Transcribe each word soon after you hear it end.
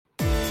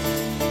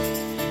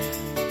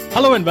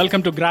Hello and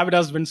welcome to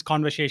Gravitas Wins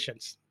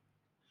Conversations.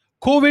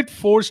 COVID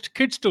forced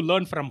kids to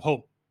learn from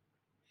home.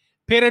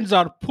 Parents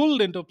are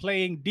pulled into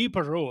playing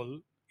deeper role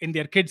in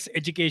their kids'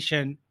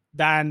 education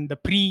than the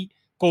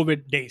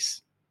pre-COVID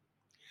days.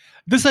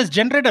 This has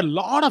generated a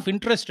lot of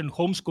interest in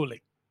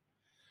homeschooling.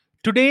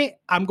 Today,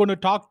 I'm going to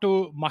talk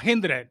to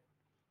Mahendran,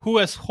 who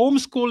has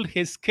homeschooled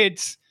his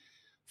kids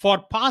for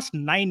past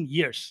 9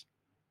 years.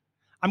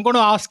 I'm going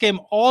to ask him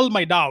all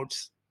my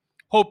doubts.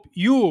 Hope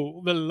you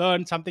will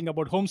learn something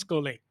about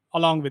homeschooling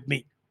along with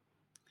me.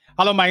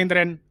 Hello,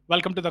 Mahendran.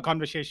 Welcome to the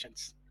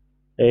conversations.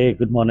 Hey,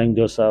 good morning,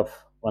 Joseph.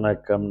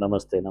 Vanakkam,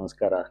 namaste,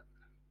 namaskara.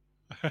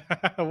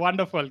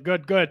 Wonderful.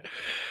 Good, good.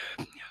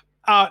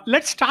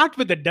 Let's start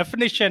with the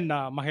definition,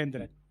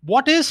 Mahendran.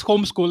 What is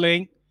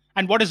homeschooling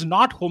and what is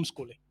not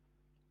homeschooling?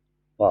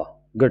 Wow,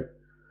 good.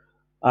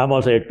 I'm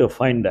also yet to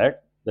find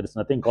that. There is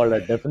nothing called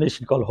a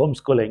definition called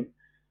homeschooling.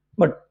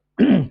 But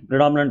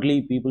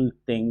predominantly, people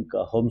think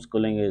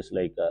homeschooling is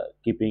like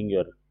keeping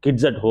your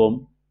kids at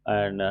home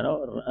and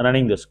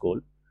running the school.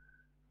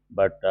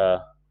 But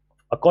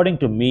according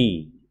to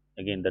me,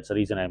 again, that's the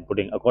reason I'm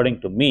putting,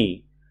 according to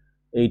me,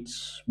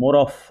 it's more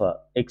of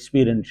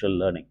experiential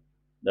learning.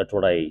 That's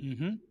what I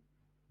Hmm.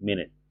 mean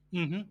it.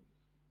 Hmm.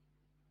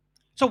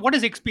 So, what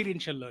is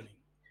experiential learning?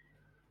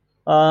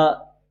 Uh,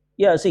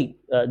 yeah, see,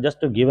 just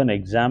to give an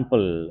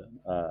example,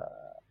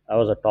 I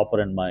was a topper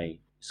in my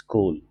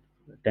school,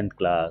 10th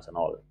class and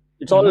all.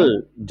 It's Hmm.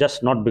 all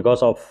just not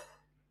because of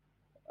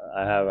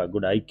I have a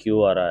good IQ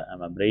or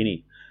I'm a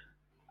brainy.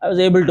 I was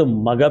able to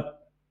mug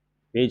up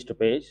page to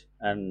page,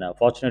 and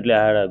fortunately,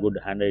 I had a good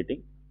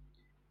handwriting.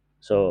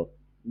 So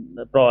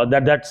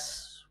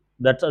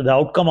that's the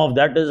outcome of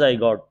that is I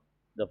got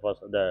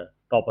the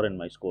topper in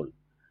my school.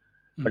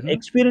 But Hmm.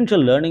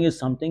 experiential learning is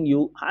something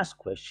you ask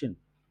question.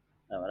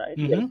 All right,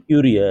 you're Hmm.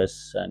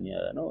 curious and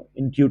you're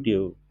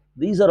intuitive.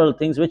 These are all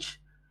things which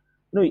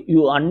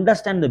you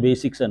understand the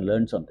basics and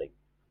learn something.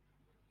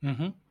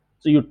 Hmm.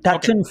 So you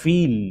touch Okay. and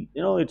feel.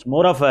 It's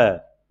more of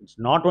a. It's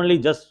not only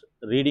just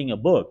reading a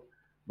book,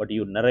 but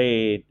you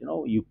narrate.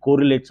 You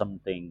correlate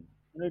something.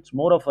 It's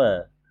more of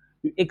a.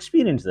 You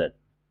experience that.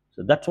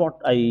 So that's what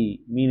I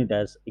mean it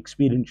as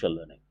experiential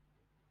learning.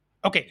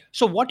 Okay.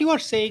 So, what you are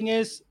saying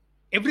is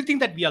everything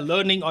that we are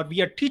learning or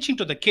we are teaching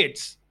to the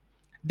kids,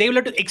 they will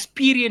have to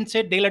experience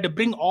it. They'll have to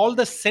bring all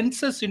the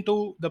senses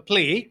into the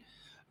play,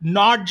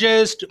 not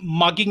just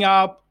mugging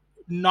up,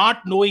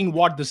 not knowing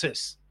what this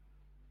is.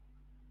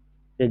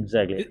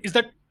 Exactly. Is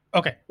that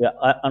okay? Yeah,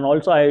 and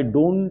also I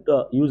don't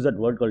use that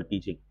word called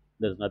teaching.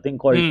 There's nothing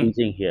called Mm.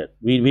 teaching here.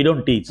 We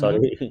don't teach. Hmm.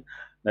 Sorry,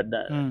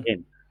 Mm.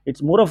 again,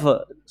 it's more of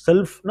a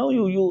self. No,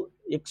 you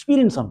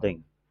experience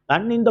something,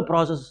 and in the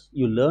process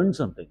you learn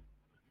something.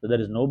 So there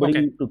is Okay.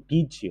 nobody to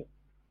teach you.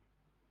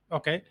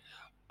 Okay.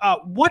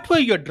 What were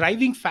your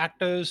driving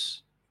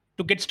factors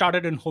to get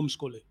started in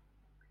homeschooling?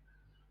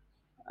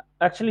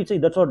 Actually, see,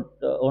 that's what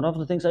one of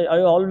the things I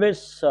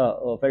always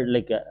felt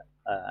like.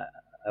 Uh,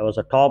 I was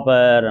a topper,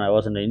 and I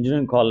was in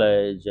engineering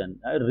college, and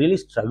I really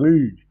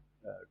struggled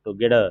to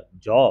get a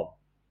job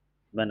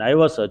when I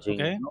was searching.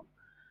 Okay.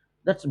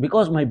 That's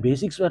because my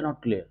basics were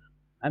not clear.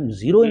 I'm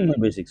zero in my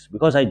Mm. basics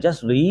because I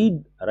just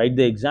read, write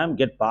the exam,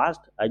 get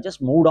passed. I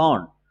just moved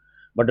on.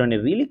 But when it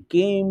really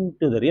came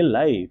to the real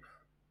life,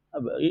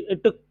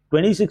 it took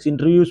 26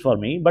 interviews for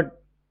me.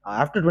 But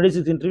after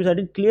 26 interviews, I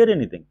didn't clear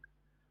anything.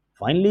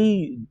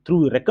 Finally,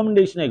 through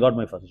recommendation, I got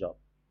my first job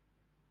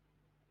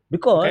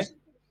Okay. because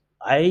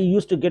I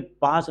used to get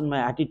passed in my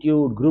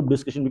attitude, group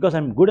discussion because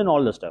I'm good in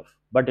all the stuff.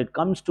 But it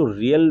comes to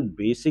real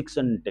basics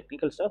and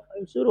technical stuff,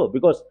 I'm zero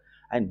because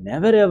I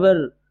never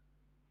ever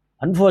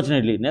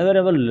unfortunately never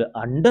ever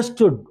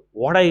understood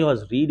what I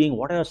was reading,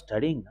 what I was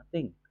studying,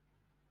 nothing.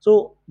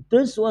 So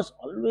this was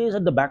always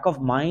at the back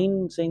of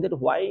mind saying that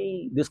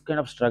why this kind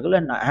of struggle.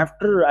 And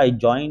after I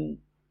joined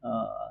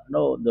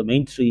the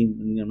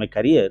mainstream in my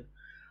career,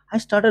 I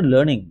started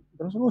learning.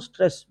 There was no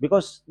stress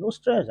because no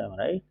stress, am I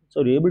right?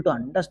 So you're able to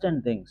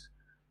understand things.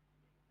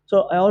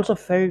 So I also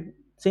felt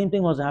same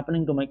thing was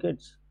happening to my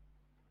kids.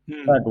 So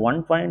Mm. at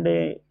one fine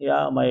day,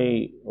 yeah,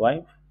 my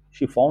wife,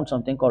 she found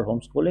something called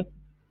homeschooling.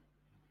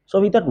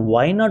 So we thought,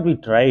 why not we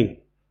try?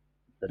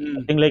 There's Mm.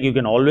 nothing like you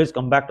can always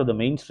come back to the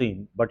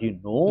mainstream, but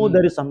Mm.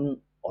 there is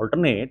some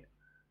alternate.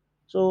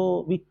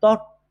 So we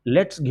thought,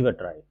 let's give a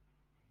try.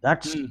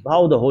 That's Mm.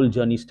 how the whole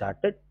journey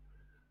started.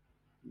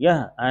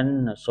 Yeah,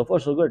 and so far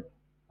so good.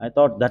 I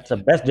thought that's the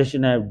best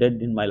decision I've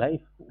did in my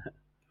life.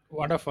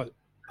 Wonderful.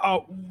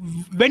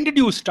 When did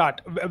you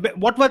start?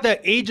 What were the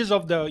ages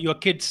of the your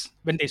kids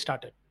when they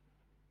started?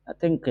 I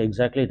think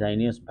exactly 9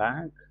 years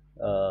back.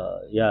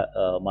 Yeah,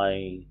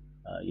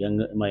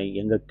 my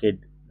younger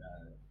kid,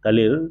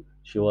 Khalil,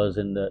 she was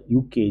in the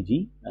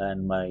UKG,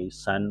 and my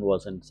son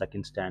was in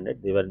second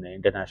standard. They were in an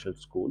international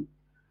school.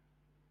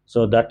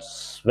 So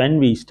that's when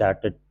we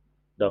started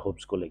the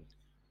homeschooling.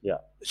 Yeah.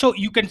 So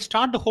you can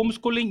start the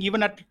homeschooling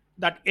even at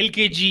that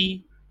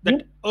LKG,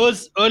 Yep. that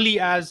as early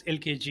as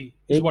LKG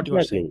is what you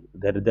are saying.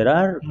 Exactly. There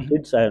are Mhm.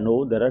 kids I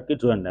know. There are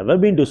kids who have never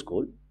been to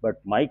school,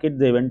 but my kids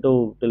they went to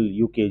till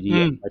UKG.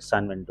 And Mm. my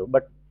son went to,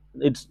 but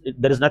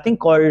There is nothing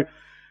called,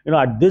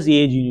 at this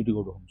age you need to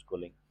go to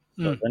homeschooling.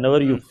 So Mm,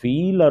 whenever you mm.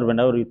 feel, or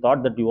whenever you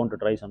thought that you want to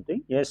try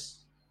something,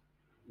 yes,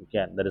 you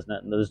can. There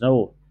is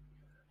no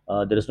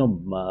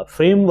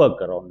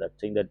framework around that,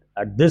 saying that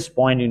at this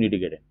point you need to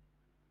get in.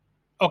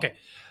 Okay.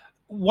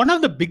 One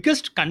of the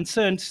biggest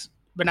concerns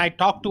when I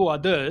talk to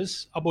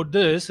others about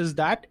this is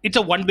that it's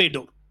a one way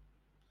door.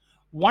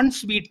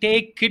 Once we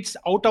take kids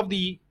out of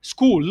the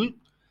school,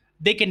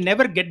 they can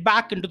never get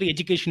back into the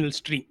educational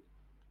stream.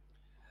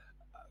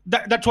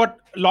 That's what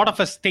a lot of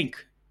us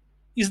think.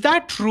 Is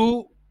that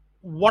true?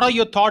 What are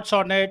your thoughts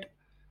on it?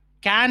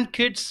 Can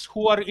kids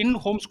who are in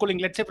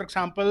homeschooling, let's say, for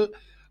example,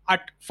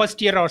 at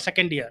first year or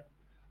second year,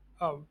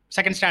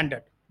 second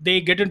standard,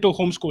 they get into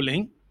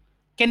homeschooling,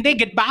 can they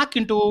get back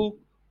into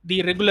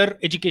the regular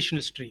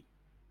educational stream?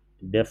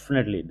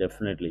 Definitely,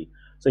 definitely.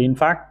 So, in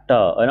fact,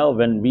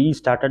 when we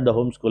started the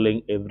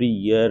homeschooling every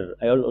year,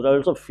 I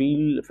also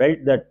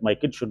felt that my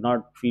kids should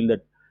not feel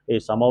that, hey,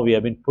 somehow we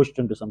have been pushed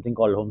into something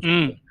called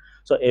homeschooling. Mm,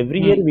 So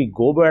every year mm, we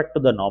go back to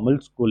the normal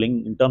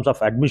schooling in terms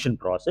of admission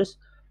process.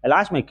 I'll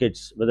ask my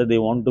kids whether they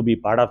want to be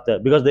part of the,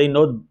 because they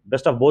know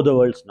best of both the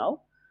worlds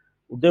now.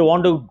 They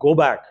want to go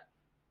back.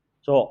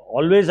 So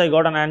always I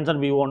got an answer.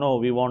 We want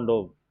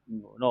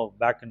to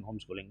back in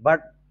homeschooling.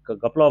 But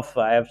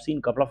I have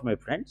seen couple of my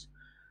friends,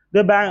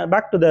 they're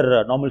back to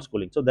their normal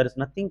schooling. So there is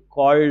nothing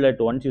called that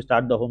once you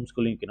start the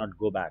homeschooling you cannot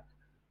go back.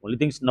 Only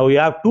things, now you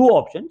have two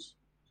options,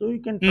 so you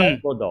can try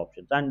mm. both the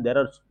options. And there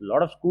are a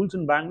lot of schools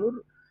in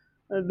Bangalore,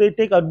 they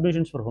take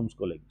admissions for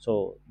homeschooling.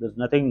 So there's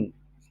nothing,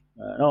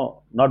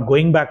 no, not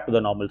going back to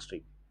the normal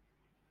stream.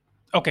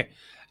 Okay.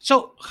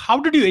 So how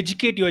did you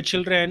educate your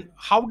children?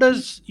 How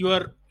does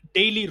your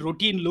daily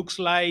routine looks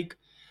like?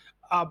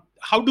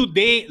 How do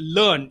they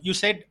learn? You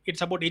said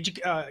it's about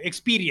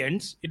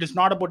experience. It is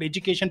not about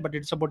education, but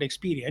it's about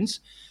experience.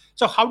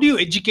 So how do you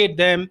educate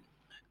them?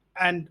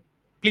 And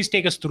please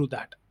take us through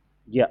that.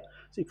 Yeah.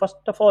 See, first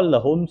of all, the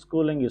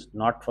homeschooling is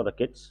not for the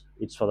kids;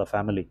 it's for the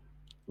family.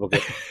 Okay.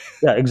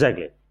 Yeah,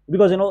 exactly.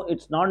 Because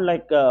it's not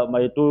like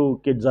my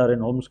two kids are in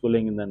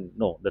homeschooling, and then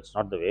no, that's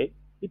not the way.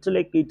 It's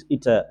like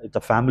it's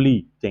a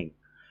family thing.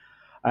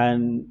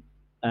 And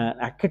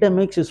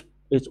academics is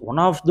one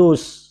of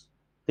those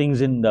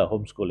things in the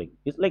homeschooling.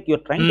 It's like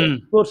you're trying to Mm,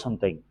 explore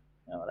something,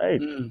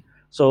 right? mm,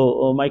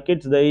 So my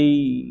kids,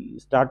 they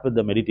start with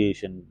the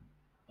meditation,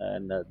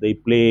 and they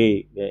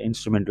play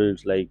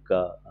instrumentals like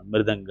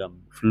mridangam,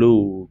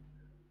 flute,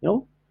 you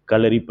know,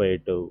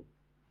 kalaripayattu,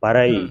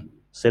 parai, mm,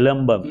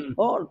 silambam. mm,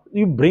 Or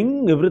you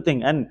bring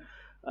everything, and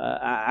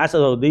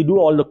they do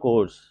all the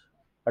course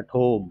at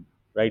home,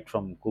 right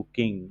from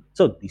cooking.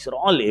 So these are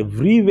all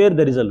everywhere.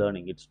 There is a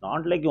learning. It's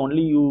not like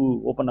only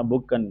you open a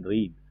book and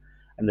read,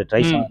 and they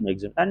try mm, some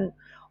exam. And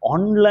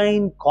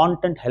online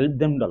content helped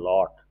them a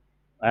lot.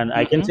 And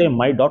I can mhm, say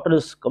my daughter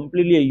is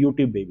completely a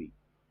YouTube baby.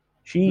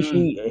 She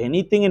mm,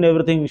 anything and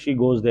everything, she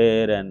goes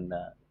there, and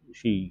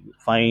she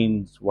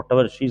finds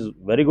whatever. She's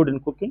very good in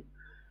cooking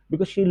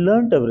because she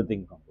learned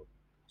everything from it.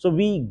 So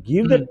we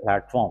give that mm,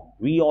 platform.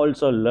 We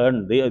also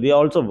learn. They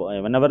also,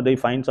 whenever they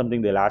find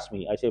something, they'll ask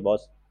me. I say,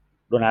 boss,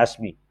 don't ask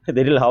me.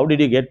 They will, how did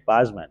you get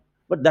past, man?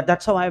 But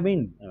that's how I've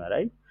been, am I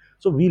right?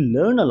 So we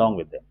learn along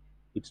with them.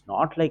 It's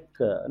not like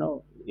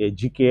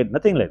educate,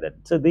 nothing like that.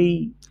 So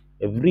they,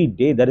 every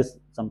day there is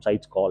some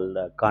sites called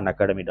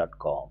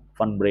khanacademy.com,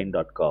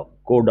 funbrain.com,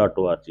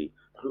 co.org.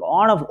 A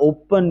lot of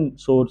open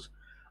source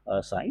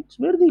sites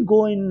where they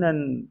go in,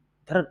 and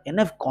there are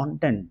enough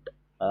content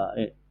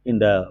in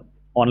the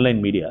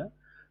online media,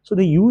 so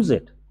they use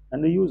it,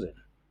 and they use it.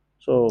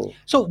 So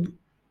So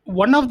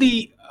one of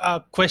the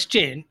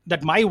question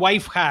that my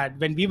wife had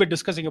when we were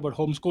discussing about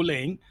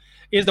homeschooling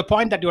is the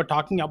point that you are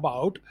talking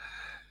about.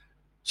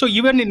 So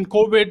even in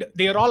COVID,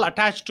 they are all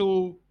attached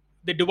to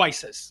the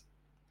devices.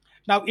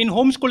 Now in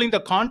homeschooling,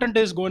 the content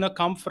is going to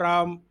come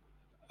from,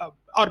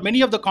 or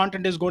many of the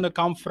content is going to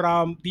come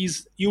from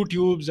these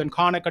YouTubes and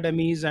Khan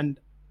Academies and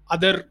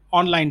other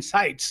online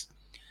sites.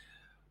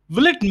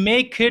 Will it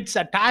make kids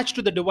attached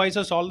to the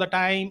devices all the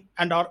time,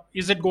 and or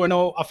is it going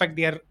to affect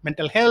their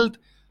mental health?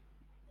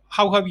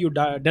 How have you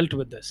dealt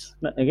with this?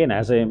 again,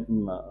 as I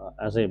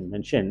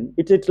mentioned,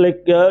 it's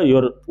like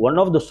you're one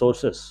of the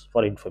sources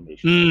for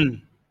information.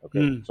 Mm,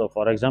 Okay, mm, so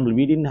for example,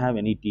 we didn't have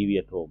any TV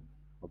at home.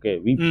 Okay,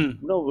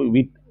 mm,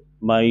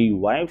 my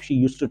wife, she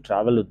used to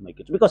travel with my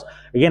kids, because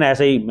again,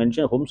 as I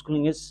mentioned,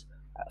 homeschooling is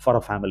for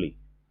a family.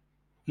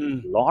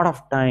 mm, Lot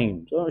of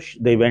time. So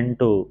they went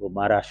to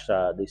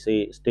Maharashtra. They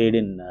stayed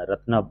in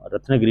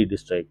Ratnagiri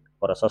district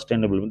for a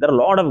sustainable. There are a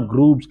lot of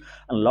groups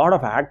and a lot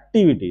of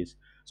activities.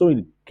 So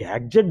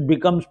gadget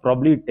becomes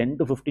probably 10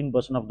 to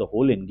 15% of the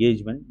whole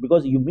engagement,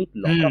 because you meet a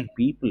lot of mm,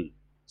 people,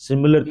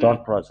 similar mm,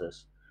 thought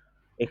process,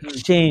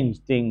 mm, exchange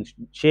things,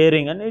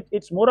 sharing, and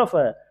it's more of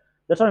a.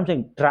 That's what I'm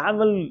saying.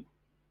 Travel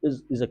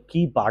is a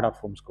key part of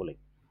homeschooling.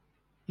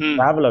 mm,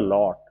 Travel a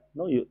lot.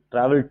 You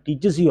travel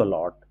teaches you a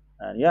lot.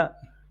 And yeah,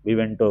 we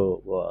went to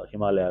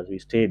Himalayas. We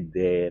stayed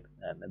there,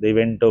 and they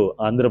went to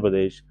Andhra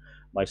Pradesh.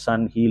 My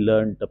son, he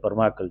learned the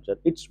permaculture.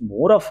 It's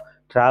more of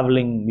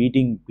traveling,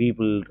 meeting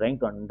people, trying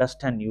to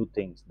understand new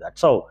things.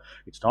 That's how.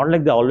 It's not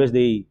like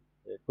they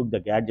took the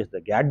gadgets.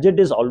 The gadget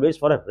is always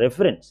for a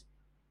reference,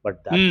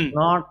 but that's Hmm.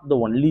 not the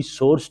only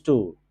source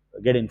to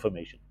get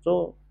information.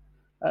 So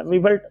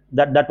we felt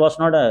that that was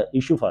not a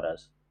issue for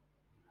us.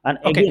 And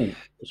Okay, again,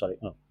 sorry,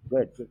 no, go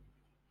ahead.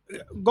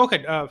 go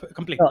ahead.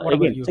 Complete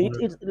whatever Again, you're so going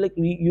to. it's like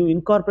you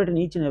incorporate in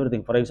each and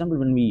everything. For example,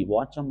 when we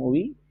watch a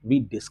movie,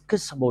 we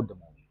discuss about the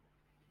movie.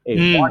 Hey,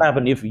 what Hmm.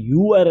 happened if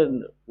you are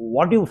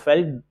what you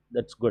felt,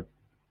 that's good,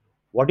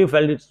 what you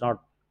felt it's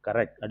not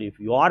correct, and if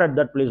you are at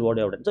that place, what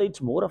you have done. So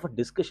it's more of a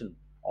discussion.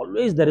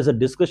 Always there is a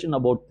discussion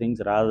about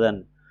things rather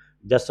than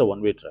just a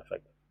one-way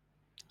traffic.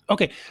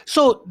 Okay,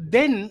 so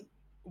then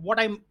what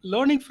I'm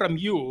learning from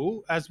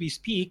you as we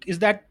speak is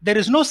that there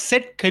is no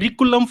set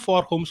curriculum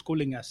for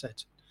homeschooling as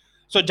such.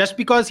 So just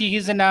because he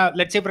is in a,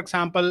 let's say, for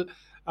example,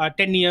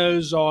 10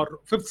 years or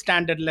fifth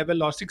standard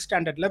level or sixth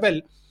standard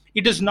level,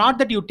 it is not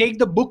that you take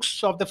the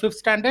books of the fifth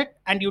standard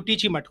and you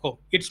teach him at home.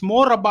 It's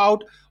more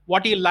about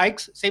what he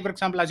likes. Say, for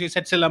example, as you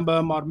said,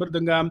 Silambam or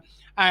Mridangam,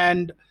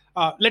 and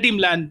let him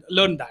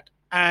learn that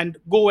and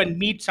go and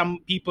meet some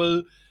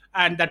people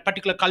and that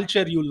particular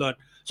culture you learn.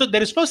 So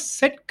there is no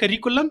set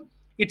curriculum.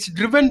 It's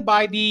driven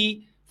by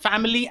the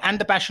family and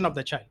the passion of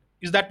the child.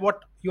 Is that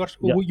what Yeah,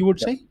 you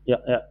would yeah, say?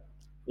 yeah.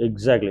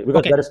 Exactly, because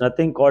Okay. there is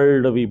nothing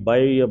called we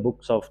buy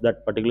books of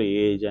that particular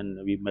age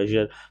and we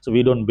measure. So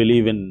we don't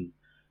believe in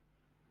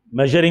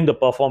measuring the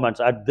performance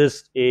at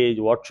this age.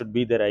 What should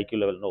be their IQ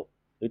level? No,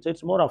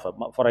 it's more of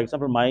a. For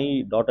example,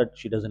 my daughter,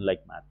 she doesn't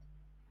like math.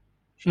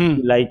 She Mm.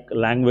 like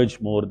language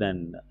more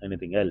than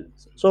anything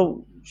else.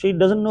 So she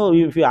doesn't know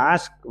if you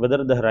ask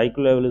whether the her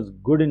IQ level is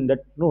good in that.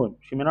 No,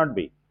 she may not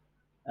be.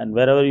 And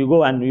wherever you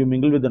go and you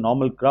mingle with the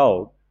normal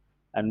crowd,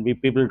 and we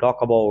people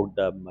talk about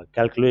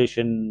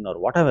calculation or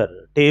whatever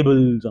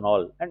tables and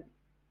all. And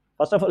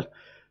first of all,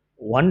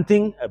 one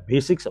thing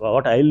basics about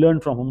what I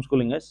learned from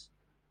homeschooling is,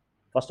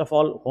 first of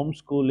all,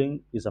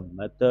 homeschooling is a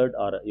method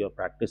or you're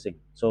practicing,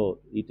 so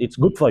it's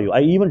good for you. I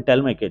even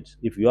tell my kids,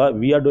 if you are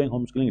we are doing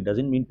homeschooling, it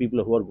doesn't mean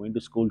people who are going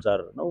to schools are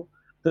no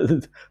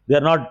they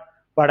are not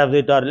part of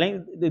it, or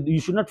like you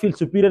should not feel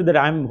superior that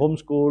I'm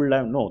homeschooled.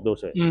 I'm no,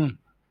 those way. Mm.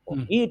 For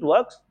Mm. me it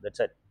works, that's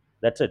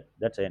it.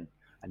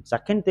 And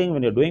second thing,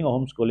 when you're doing a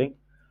homeschooling,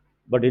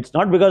 but it's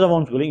not because of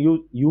homeschooling,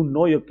 you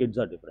know your kids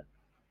are different.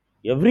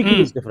 Every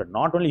kid is Mm. different,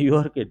 not only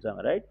your kids, am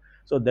I right?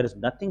 So there is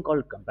nothing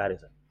called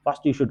comparison.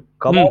 First you should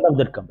come Mm. out of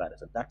that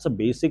comparison. That's a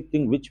basic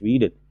thing which we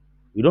did.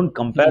 We don't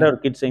compare Mm. our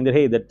kids saying that,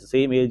 hey, that the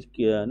same age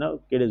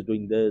no, kid is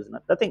doing this,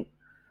 nothing.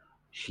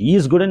 She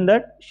is good in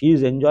that, she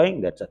is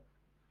enjoying, that's it.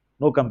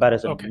 No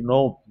comparison, Okay.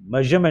 no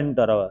measurement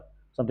or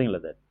something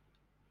like that.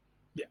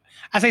 Yeah.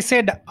 As I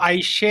said, I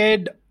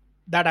shared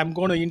that I'm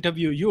going to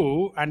interview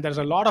you, and there's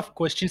a lot of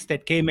questions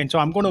that came in. So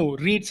I'm going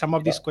to read some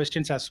of these Sure,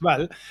 questions as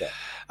well. sure.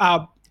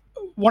 Uh,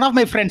 One of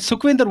my friends,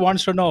 Sukhvinder,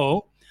 wants to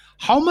know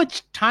how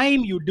much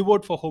time you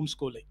devote for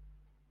homeschooling.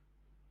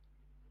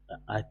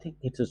 I think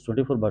it's a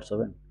 24 by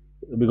 7,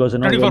 because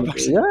 24 when,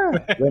 plus. yeah,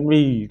 when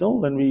we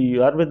when we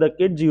are with the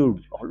kids, you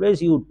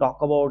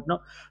talk about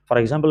for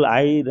example,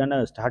 I run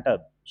a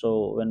startup,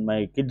 so when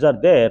my kids are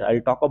there,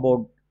 I'll talk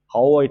about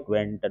how it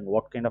went and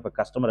what kind of a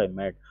customer I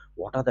met,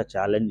 what are the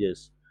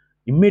challenges,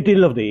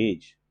 immaterial of the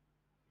age.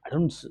 I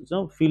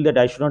don't feel that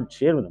I should not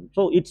share with them.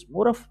 So it's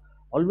more of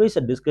always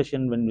a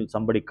discussion when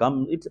somebody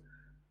comes. It's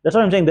That's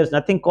what I'm saying. There's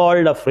nothing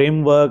called a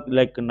framework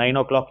like 9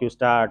 o'clock you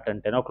start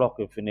and 10 o'clock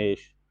you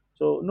finish.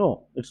 So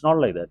no, it's not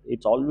like that.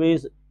 It's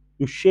always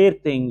you share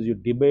things, you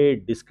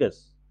debate,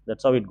 discuss.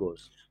 That's how it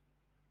goes.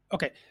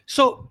 Okay.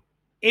 So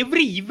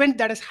every event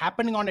that is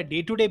happening on a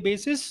day to day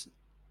basis,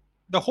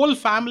 the whole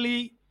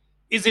family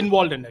is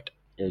involved in it.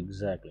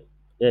 Exactly.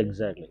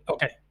 Exactly.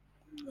 Okay.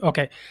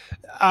 Okay.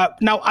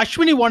 Now,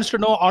 Ashwini wants to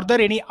know, are there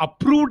any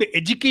approved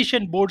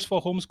education boards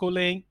for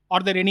homeschooling?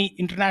 Are there any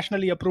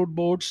internationally approved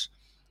boards?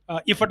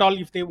 If at all,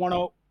 if they want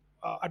to,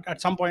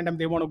 at some point,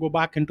 they want to go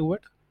back into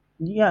it?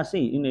 Yeah,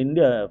 see, in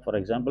India, for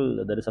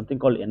example, there is something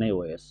called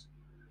NIOS.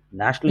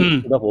 National Hmm.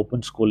 Institute of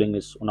Open Schooling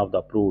is one of the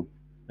approved.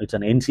 It's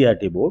an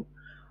NCRT board.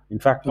 In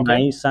fact, Okay.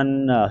 my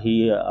son,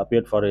 he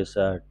appeared for his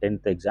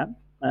 10th exam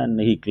and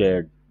he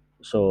cleared.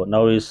 So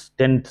now he's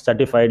 10th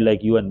certified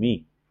like you and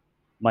me.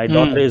 My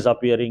daughter Hmm. is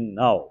appearing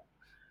now.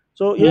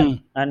 So yeah, Hmm.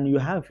 and you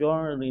have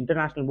your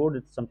international board.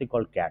 It's something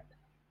called CAT.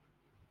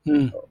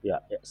 Hmm. Yeah,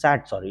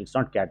 SAT. Sorry, it's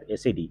not CAT.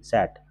 SAD.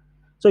 SAT.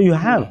 So you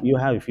have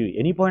if you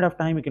any point of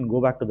time you can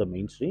go back to the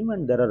mainstream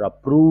and there are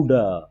approved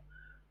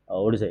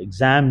what is it,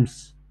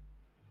 exams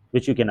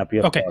which you can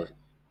appear Okay. for.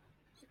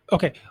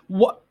 Okay.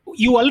 What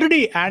you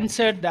already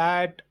answered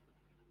that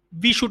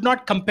we should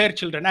not compare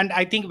children, and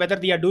I think whether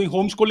they are doing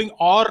homeschooling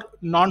or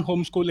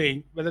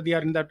non-homeschooling, whether they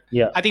are in that,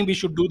 Yeah, I think we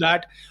should do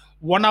that.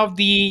 One of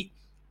the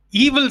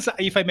evils,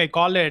 if I may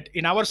call it,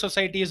 in our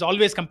society is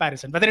always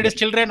comparison, whether it yeah, is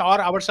children or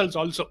ourselves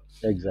also.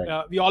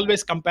 exactly. We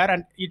always compare,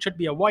 and it should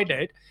be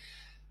avoided.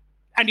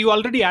 And you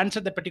already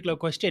answered that particular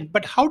question,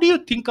 but how do you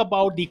think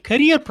about the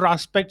career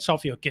prospects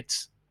of your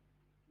kids?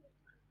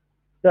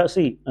 Yeah,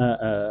 see,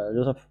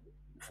 Joseph,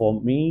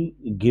 for me,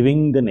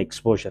 giving them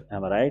exposure,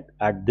 am I right?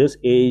 At this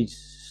age,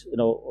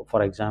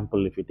 for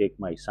example, if you take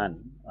my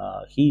son,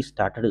 he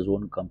started his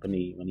own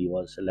company when he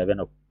was 11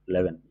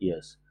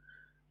 years.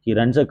 He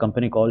runs a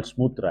company called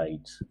Smooth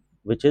Rides,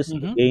 which is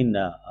Mm-hmm. again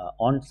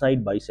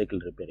on-site bicycle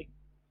repairing.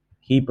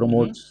 He Mm-hmm.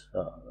 promotes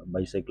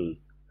bicycle.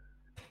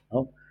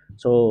 know.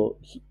 So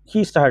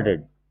he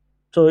started.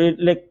 So it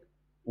like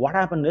what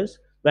happened is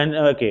when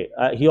okay,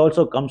 he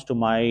also comes to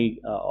my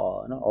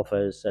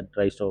office at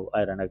Tristo.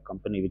 I run a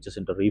company which is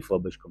into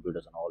refurbished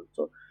computers and all.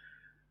 So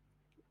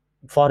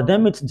for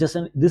them, it's just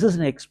this is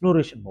an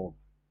exploration mode.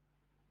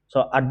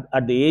 So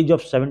at the age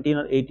of 17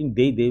 or 18,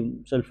 they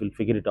themselves will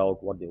figure it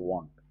out what they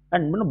want.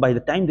 And by the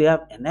time they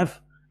have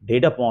enough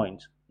data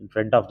points in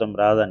front of them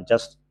rather than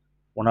just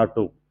one or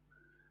two.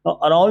 Now,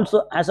 and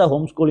also as a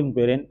homeschooling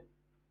parent,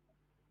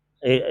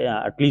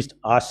 at least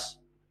us,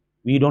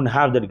 we don't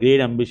have that great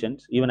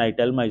ambitions. Even I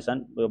tell my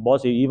son,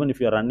 boss, even if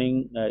you're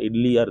running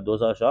idli or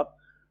dosa shop,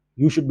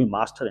 you should be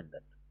master in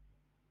that.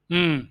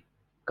 Mm.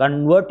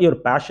 Convert your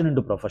passion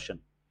into profession.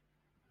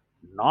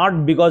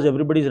 Not because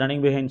everybody is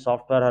running behind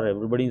software or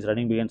everybody is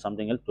running behind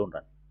something else, don't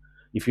run.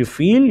 If you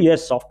feel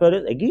yes, software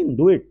is again,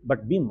 do it,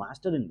 but be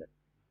master in that.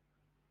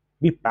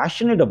 Be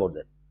passionate about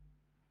that.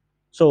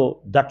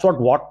 So that's what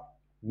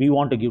we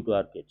want to give to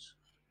our kids.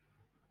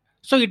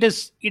 So it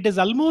is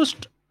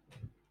almost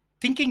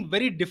thinking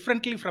very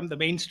differently from the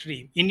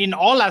mainstream in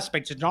all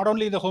aspects. It's not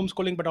only the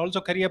homeschooling but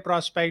also career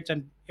prospects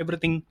and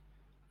everything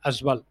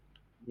as well.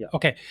 Yeah.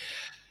 Okay.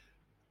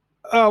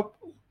 uh,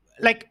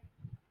 like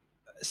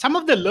some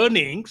of the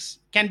learnings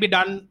can be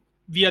done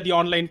via the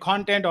online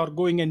content or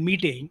going and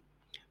meeting,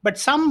 but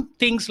some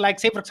things, like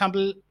say for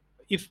example,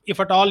 if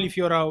at all, if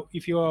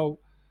your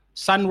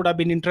son would have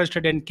been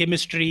interested in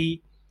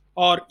chemistry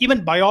or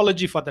even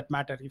biology for that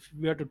matter, if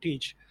we were to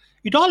teach,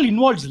 it all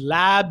involves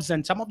labs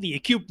and some of the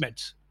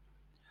equipments.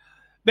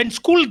 When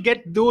school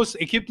get those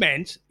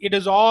equipments, it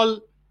is all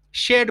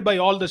shared by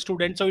all the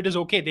students, so it is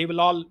okay, they will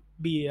all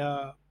be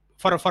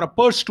for a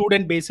per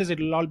student basis, it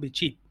will all be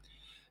cheap.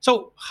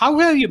 So how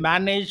have you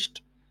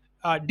managed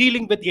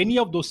dealing with any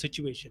of those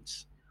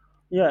situations?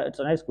 Yeah, it's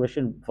a nice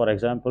question. For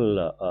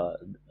example,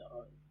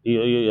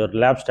 your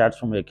lab starts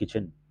from your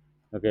kitchen.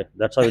 Okay,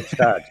 that's how it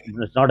starts.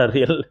 It's not a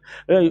real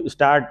you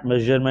start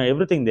measurement,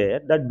 everything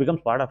there that becomes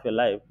part of your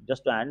life.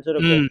 Just to answer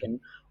a Mm, question,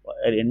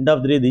 at the end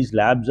of the day, these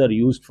labs are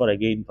used for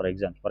again, for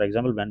example. For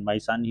example, when my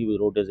son he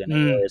wrote his mm,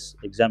 NIOS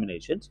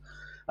examinations,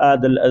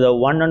 the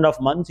 1.5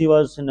 months he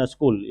was in a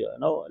school.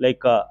 Like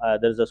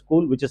there's a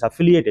school which is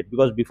affiliated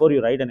because before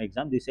you write an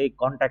exam, they say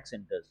contact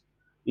centers.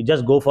 You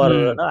just go for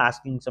mm.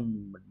 asking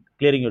some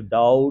clearing your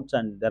doubts,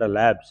 and there are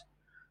labs.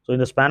 So in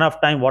the span of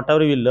time,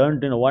 whatever you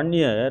learned in 1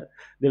 year,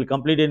 they'll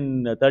complete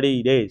in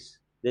 30 days.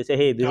 They say,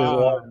 hey, this is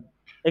what. Ah,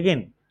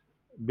 Again,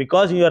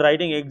 because you are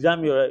writing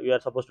exam, you are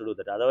supposed to do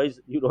that. Otherwise,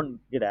 you don't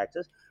get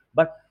access.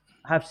 But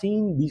I've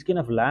seen these kind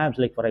of labs.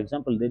 Like for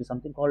example, there is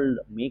something called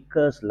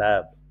Makers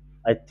Lab.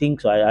 I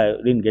think so. I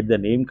didn't get the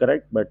name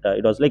correct, but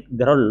it was like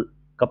there are a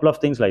couple of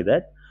things like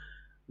that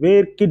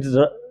where kids,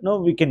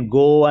 we can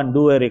go and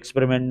do our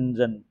experiments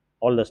and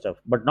all the stuff,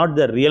 but not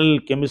the real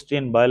chemistry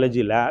and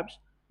biology labs.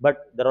 But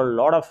there are a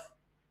lot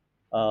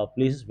of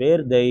places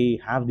where they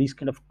have these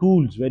kind of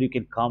tools where you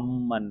can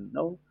come and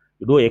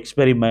you do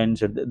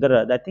experiments. And there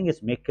are, I think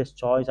it's Maker's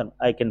Choice, and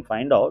I can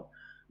find out,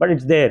 but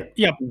it's there.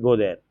 yeah, You go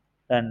there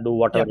and do yeah,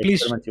 whatever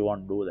please, experiments you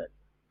want to do. That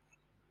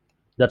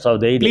that's how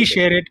they please did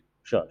it. share it.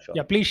 Sure, sure.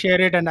 Yeah, please share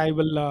it, and I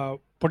will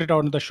put it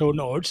on the show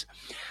notes.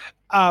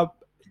 uh,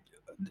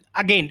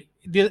 Again,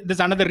 there's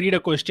another reader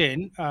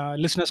question,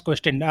 listener's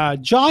question.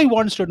 Joy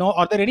wants to know: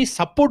 are there any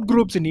support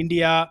groups in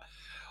India?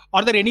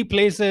 Are there any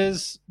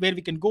places where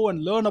we can go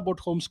and learn about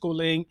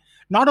homeschooling?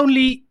 Not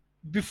only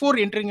before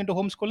entering into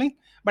homeschooling,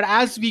 but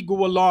as we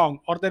go along.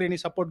 Are there any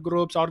support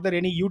groups? Are there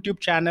any YouTube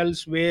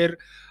channels where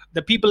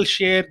the people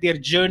share their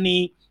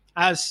journey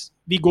as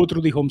we go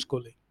through the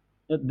homeschooling?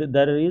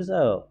 There is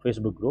a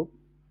Facebook group,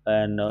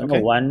 and Okay.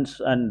 once,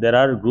 and there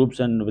are groups,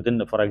 and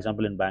within, for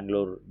example, in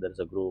Bangalore, there is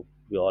a group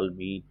we all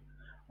meet.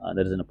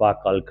 There is a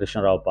park called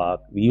Krishna Rao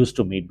Park. We used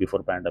to meet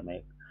before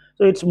pandemic.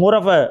 So it's more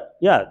of a,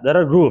 yeah, there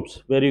are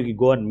groups where you can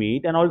go and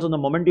meet. And also the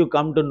moment you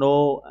come to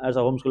know as a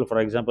homeschooler, for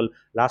example,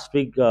 last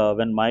week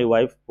when my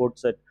wife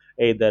puts it,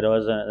 hey, there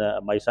was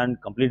my son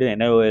completed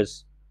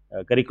NIOS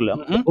curriculum.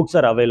 The Hmm. books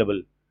are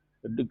available.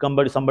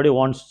 Somebody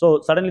wants,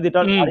 so suddenly they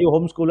tell, are Mm, you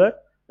homeschooler?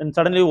 And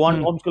suddenly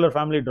one mm. homeschooler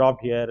family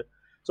dropped here.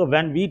 So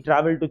when we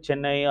travel to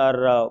Chennai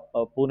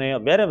or Pune or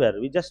wherever,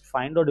 we just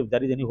find out if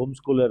there is any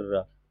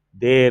homeschooler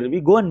there.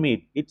 We go and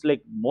meet. It's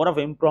like more of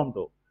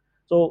impromptu.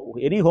 So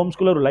any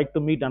homeschooler would like to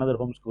meet another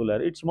homeschooler.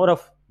 It's more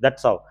of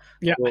that's how.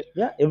 Yeah. So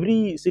yeah,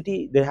 every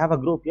city they have a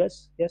group.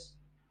 Yes, yes.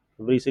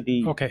 Every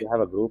city Okay. they have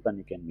a group and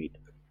you can meet.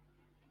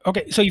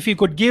 Okay, so if you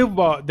could give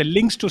the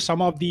links to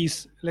some of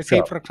these, let's say,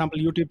 Sure, for example,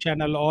 YouTube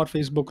channel or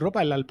Facebook group,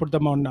 I'll put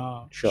them on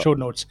sure. show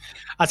notes.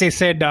 As I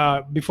said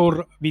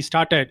before we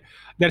started,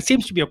 there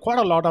seems to be quite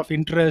a lot of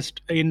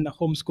interest in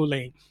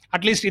homeschooling,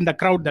 at least in the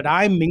crowd that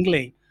I'm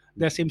mingling.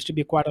 there seems to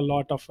be quite a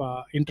lot of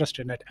interest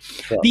in it.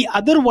 Sure. The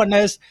other one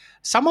is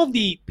some of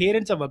the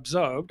parents have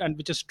observed, and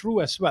which is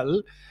true as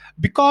well,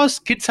 because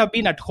kids have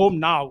been at home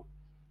now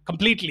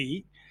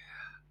completely,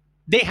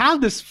 they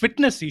have this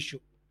fitness issue.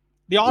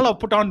 They all have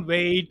put on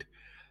weight.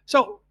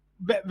 So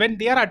when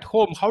they are at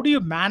home, how do you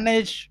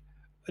manage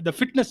the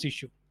fitness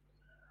issue?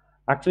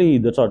 Actually,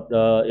 that's what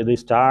they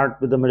start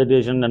with the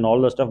meditation and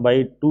all the stuff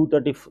by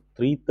 2:30,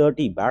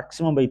 3:30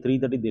 maximum. By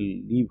 3:30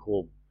 they'll leave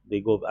home. They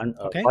go, and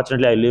Okay.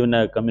 fortunately I live in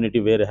a community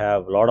where I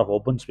have a lot of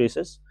open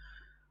spaces,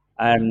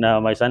 and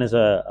my son is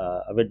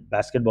a avid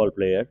basketball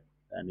player,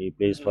 and he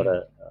plays for Mm.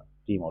 a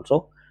team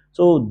also.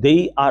 So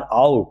they are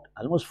out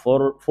almost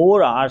for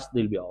 4 hours.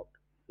 They'll be out.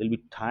 They'll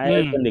be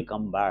tired when Mm. they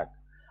come back,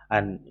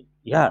 and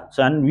yeah.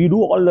 So, and we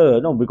do all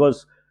the,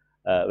 because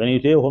when you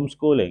say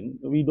homeschooling,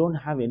 we don't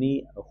have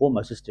any home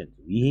assistant.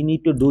 We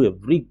need to do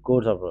every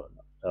course of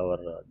our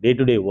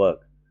day-to-day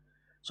work.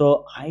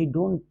 So I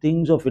don't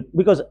think of it,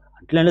 because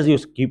until unless you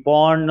keep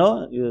on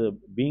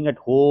being at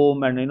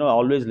home and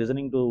always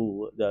listening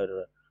to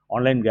the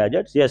online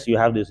gadgets, yes, you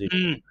have this issue.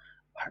 Mm.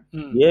 But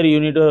Mm. here you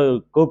need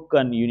to cook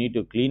and you need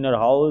to clean your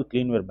house,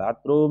 clean your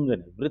bathrooms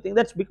and everything.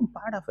 That's become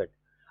part of it.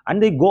 And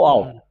Mm.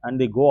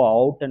 they go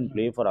out and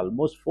play for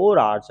almost 4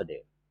 hours a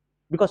day,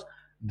 because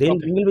they'll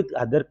Okay. mingle with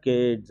other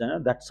kids,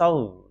 and that's how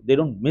they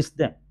don't miss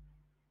them.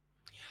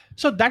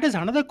 So that is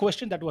another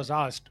question that was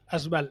asked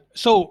as well.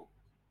 So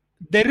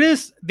they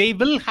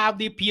will have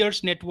the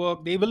peers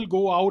network, they will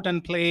go out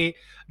and play,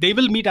 they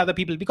will meet other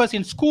people, because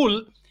in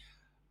school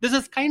this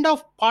is kind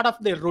of part of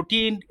their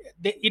routine.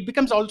 It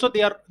becomes also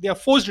they are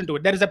forced into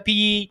it. There is a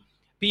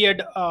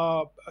period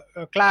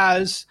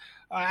class,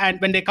 and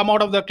when they come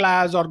out of the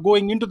class or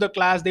going into the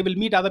class, they will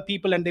meet other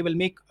people and they will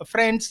make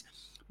friends.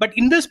 But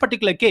in this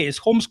particular case,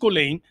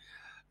 homeschooling,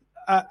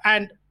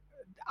 and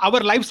our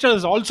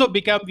lifestyles also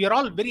become, we are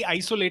all very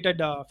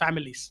isolated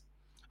families,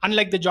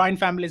 unlike the joint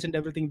families and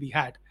everything we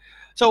had.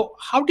 So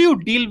how do you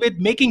deal with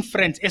making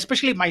friends,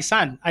 especially my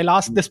son? I'll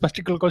ask this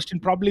particular question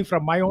probably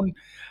from my own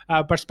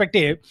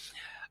perspective.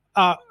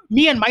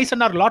 Me and my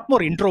son are a lot more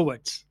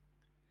introverts.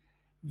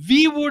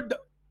 We would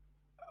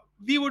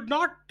we would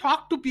not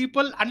talk to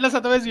people unless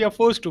otherwise we are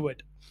forced to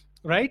it,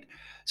 right?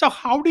 So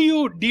how do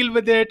you deal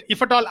with it,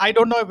 if at all? I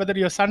don't know whether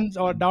your sons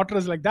or daughter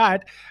is like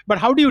that, but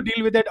how do you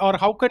deal with it, or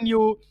how can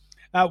you,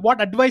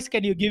 what advice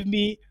can you give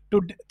me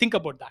to think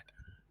about that?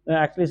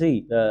 Actually,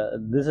 see,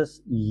 this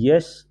is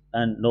yes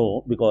and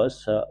no,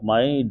 because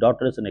my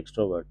daughter is an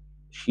extrovert.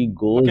 She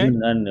goes Okay.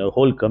 in, and the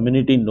whole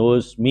community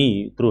knows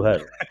me through her.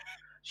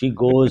 She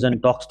goes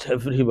and talks to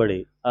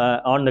everybody.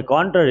 On the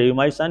contrary,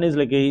 my son is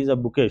like, he's a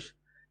bookish.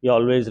 He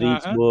always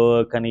reads Uh-huh.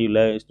 book, and he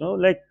likes,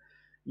 like,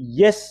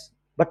 yes.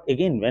 But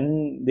again,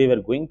 when they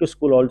were going to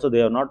school, also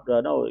they are not.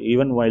 No,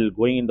 even while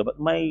going in the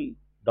my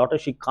daughter,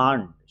 she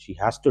can't. She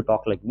has to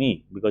talk like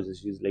me, because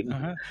she's like,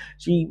 Uh-huh.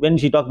 she when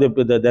she talked,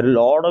 there are a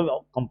lot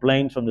of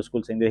complaints from the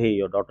school saying that, hey,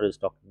 your daughter is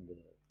talking in the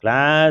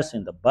class,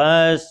 in the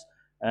bus,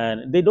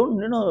 and they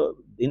don't,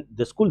 in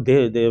the school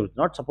they're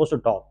not supposed to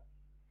talk.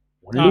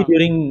 Only Ah.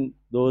 during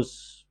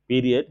those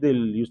periods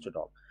they'll used to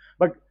talk.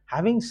 But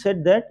having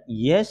said that,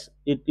 yes,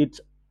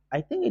 it's,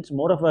 I think it's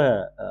more of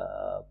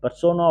a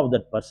persona of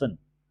that person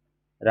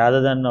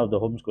rather than of the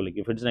homeschooling.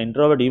 If it's an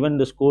introvert, even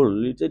the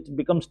school, it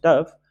becomes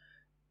tough.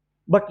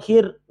 But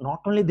here,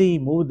 not only they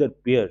move with their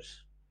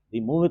peers, they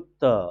move with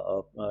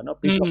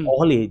people of Mm.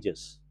 all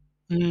ages,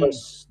 Mm.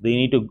 because they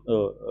need to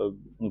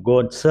go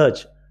and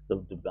search.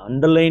 The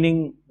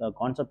underlining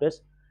concept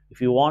is,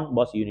 if you want,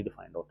 boss, you need to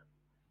find out.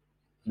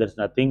 There's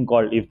nothing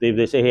called, if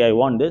they say, hey, I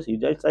want this,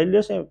 I'll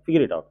just say,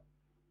 figure it out.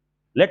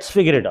 Let's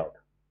figure it out.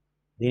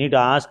 They need to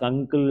ask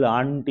uncle,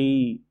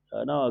 auntie,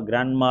 no,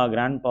 grandma,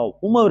 grandpa,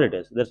 whomever it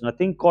is. There's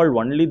nothing called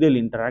only they'll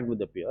interact with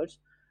the peers.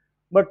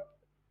 But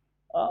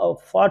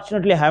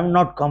fortunately, I have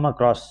not come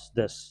across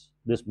this.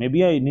 This may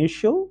be an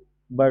issue,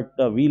 but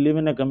we live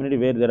in a community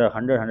where there are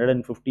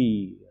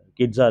 150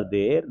 kids are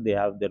there. They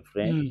have their Mm.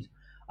 friends,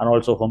 and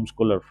also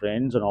homeschooler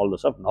friends and all the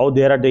stuff. Now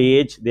they are at the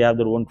age, they have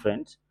their own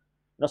friends,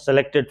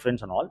 selected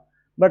friends and all.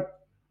 But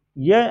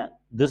yeah,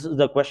 this is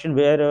the question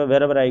where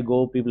wherever I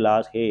go, people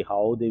ask, hey,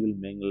 how they will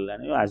mingle.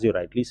 And as you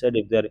rightly said,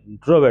 if they're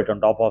introvert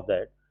on top of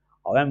that,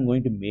 how I'm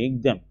going to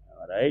make them,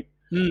 right?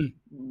 Mm.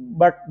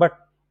 But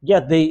yeah,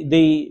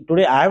 they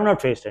today I have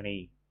not faced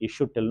any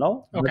issue till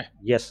now. But Okay.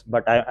 yes,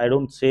 but I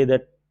don't say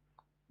that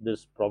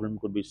this problem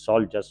could be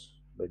solved just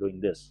by doing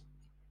this.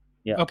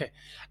 Yeah. Okay.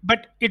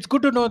 But it's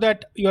good to know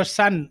that your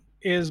son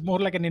is more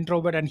like an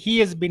introvert and he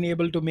has been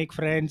able to make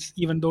friends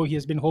even though he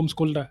has been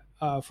homeschooled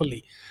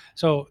fully.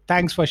 So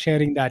thanks for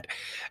sharing that.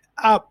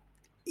 Uh,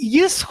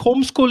 is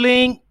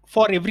homeschooling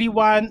for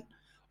everyone,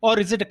 or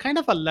is it a kind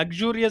of a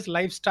luxurious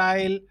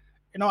lifestyle?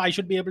 I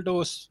should be able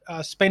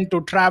to spend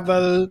to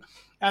travel.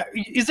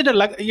 Is it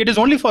it is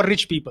only for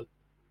rich people?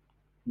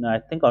 No, I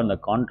think on the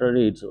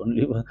contrary, it's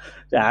only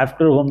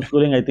after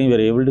homeschooling. I think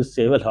we're able to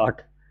save a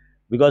lot,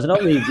 because now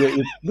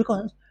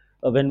because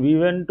when we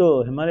went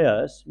to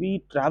Himalayas,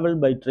 we traveled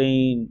by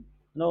train.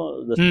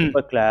 The Hmm.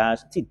 sleeper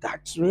class. See,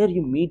 that's where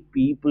you meet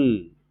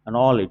people. and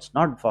all. It's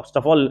not, first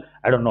of all,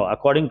 I don't know,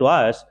 according to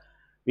us,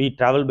 we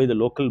travel by the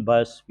local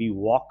bus, we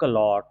walk a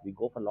lot, we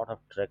go for a lot of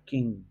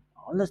trekking.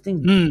 All those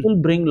things Hmm. will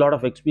bring a lot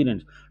of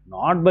experience,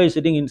 not by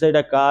sitting inside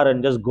a car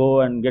and just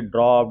go and get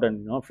dropped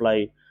and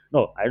fly.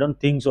 No, I don't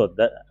think so.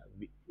 That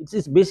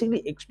it's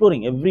basically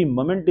exploring. Every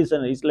moment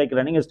it's like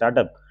running a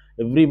startup.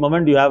 Every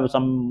moment you have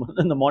some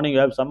in the morning, you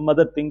have some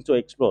other things to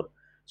explore.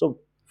 So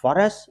for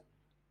us,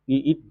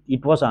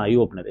 it was an eye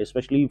opener,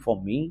 especially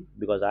for me,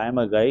 because I am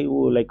a guy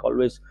who like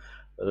always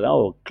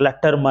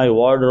clutter my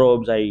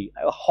wardrobes. I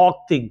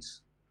hawk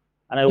things,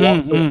 and I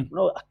want Hmm. to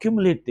Hmm.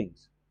 accumulate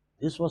things.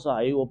 This was an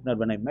eye opener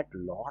when I met a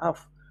lot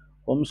of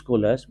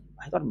homeschoolers.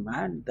 I thought,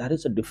 man, there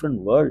is a different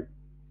world.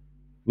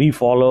 We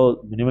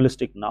follow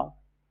minimalistic now.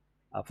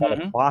 For the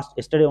Hmm. past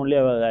yesterday only,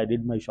 I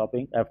did my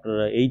shopping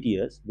after 8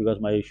 years because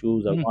my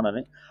shoes have Hmm. gone on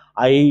it.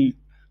 I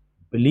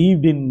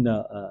believed in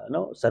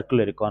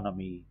circular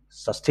economy,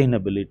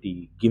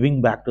 sustainability,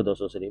 giving back to the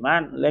society.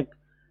 Man, like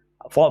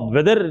for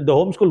whether the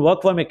homeschool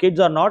worked for my kids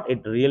or not,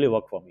 it really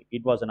worked for me.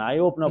 It was an eye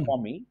opener Hmm. for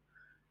me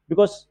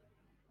because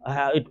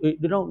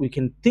we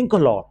can think a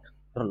lot.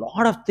 There are a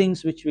lot of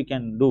things which we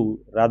can do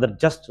rather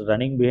just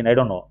running behind, I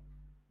don't know,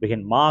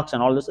 behind marks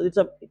and all this. It's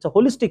a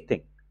holistic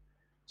thing.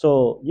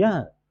 So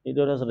yeah, it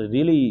was a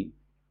really,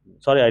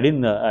 sorry, I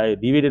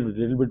deviated a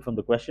little bit from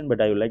the question,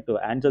 but I would like to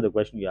answer the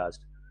question you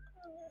asked.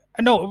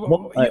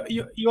 No,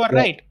 you are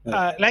Yeah, right.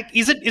 Like,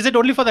 is it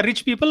only for the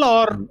rich people,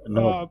 or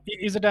no,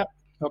 is it a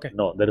okay?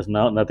 no, there is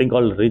nothing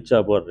called rich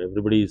up, or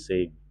everybody is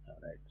saying,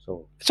 right?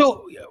 So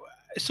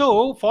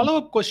So, follow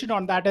up question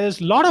on that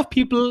is, lot of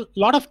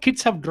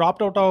kids have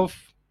dropped out of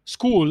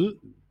school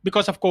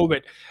because of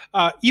COVID.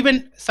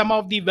 Even some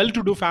of the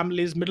well-to-do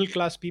families, middle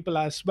class people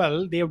as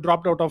well, they have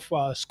dropped out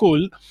of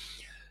school.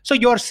 So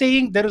you're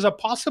saying there is a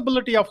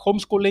possibility of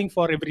homeschooling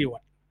for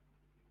everyone.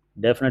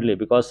 definitely,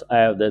 because I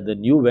have the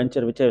new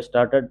venture which I have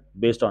started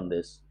based on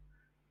this.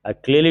 I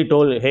clearly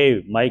told,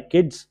 hey, my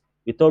kids,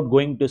 without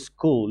going to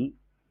school,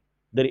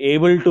 they're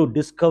able to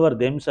discover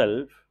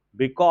themselves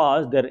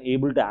because they're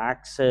able to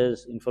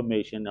access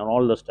information and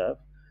all the stuff.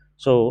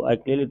 So I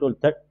clearly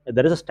told that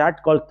there is a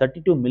stat called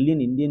 32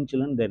 million Indian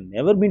children, they've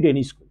never been to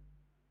any school.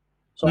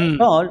 So I Hmm.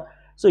 thought,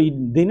 so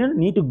they don't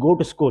need to go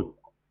to school.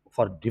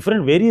 For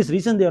different various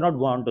reasons, they are not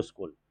going to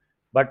school.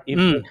 But if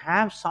they Hmm.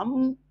 have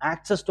some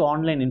access to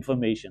online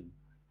information,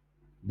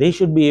 they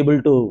should be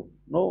able to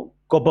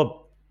cope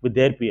up with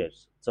their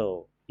peers.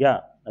 So yeah,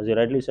 as you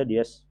rightly said,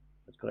 yes,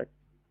 that's correct.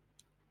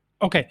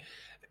 Okay.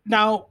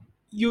 Now,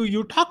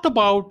 you talked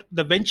about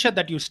the venture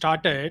that you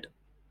started.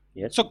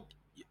 Yes, So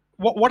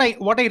what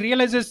I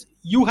realize is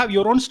you have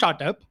your own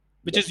startup,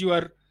 which yes, is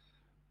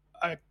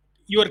uh,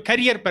 your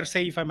career per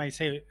se, if I might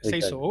say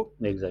exactly, so.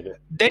 exactly.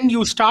 Then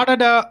you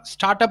started a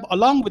startup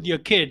along with your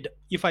kid,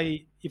 if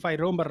I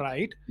remember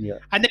right, Yeah,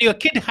 and then your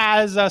kid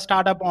has a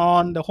startup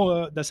on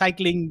the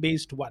cycling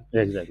based one.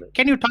 exactly.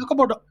 Can you talk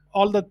about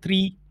all the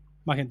three,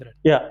 Mahendra?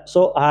 Yeah,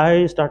 so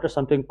I started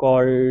something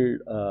called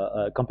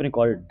a company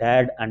called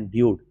Dad and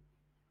Dude.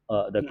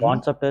 The Hmm.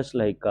 concept is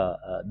like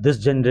this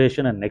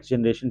generation and next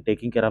generation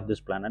taking care of this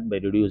planet by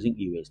reducing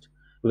e-waste.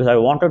 Because I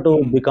wanted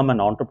to Hmm. become an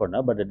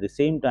entrepreneur, but at the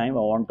same time,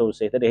 I want to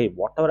say that hey,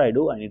 whatever I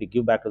do, I need to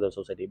give back to the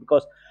society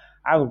because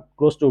I have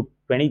close to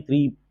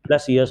 23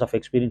 plus years of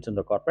experience in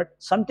the corporate.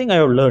 Something I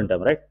have learned,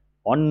 right,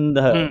 on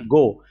the Hmm.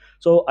 go.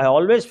 So I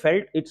always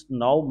felt it's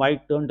now my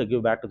turn to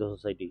give back to the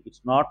society.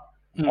 It's not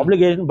Hmm.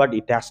 obligation, but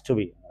it has to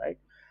be, right?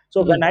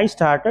 So when Hmm. I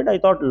started, I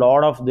thought a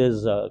lot of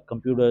these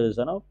computers,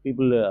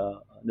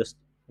 people, this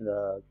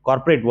the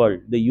corporate world,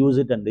 they use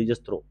it and they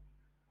just throw.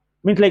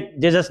 Means like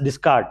they just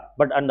discard.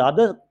 But on the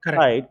other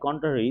Correct. side,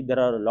 contrary, there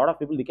are a lot of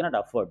people they cannot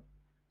afford.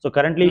 So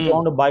currently, if you Hmm.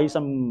 want to buy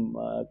some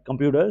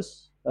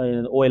computers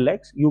in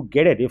OLX, you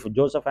get it. If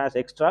Joseph has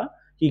extra,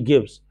 he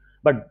gives.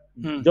 But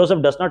Hmm.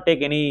 Joseph does not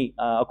take any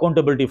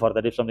accountability for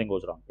that if something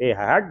goes wrong. Hey,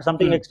 I had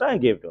something Hmm. extra, I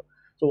gave to.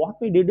 So what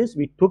we did is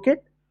we took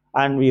it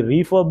and we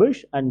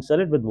refurbish and sell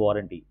it with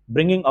warranty,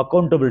 bringing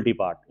accountability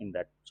part in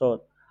that.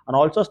 So and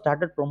also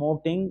started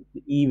promoting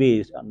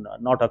e-waste and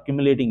not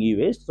accumulating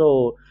e-waste.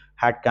 So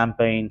had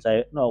campaigns.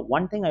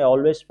 One thing I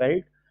always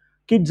felt,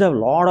 kids have a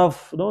lot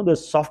of the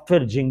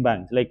software jing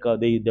bangs, like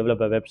they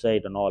develop a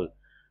website and all.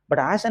 But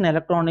as an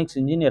electronics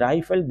engineer,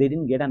 I felt they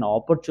didn't get an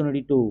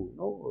opportunity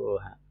to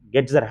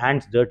get their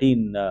hands dirty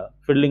in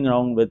fiddling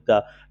around with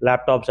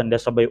laptops and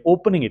desktop by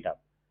opening it up.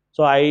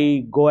 So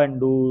I go and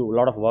do a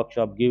lot of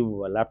workshop, give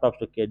laptops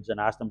to kids and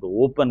ask them to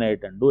open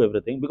it and do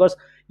everything because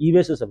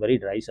e-waste is a very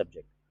dry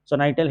subject. So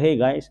now I tell, hey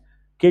guys,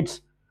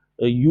 kids,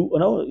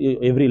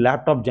 every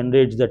laptop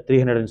generates that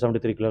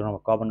 373 kilogram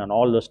of carbon and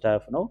all the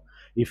stuff.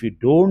 If you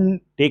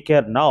don't take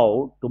care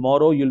now,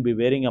 tomorrow you'll be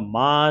wearing a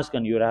mask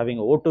and you're having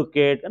a auto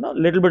kit,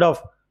 little bit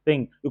of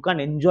thing. You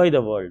can't enjoy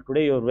the world.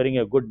 Today you're wearing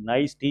a good,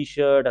 nice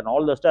t-shirt and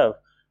all the stuff.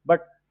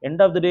 But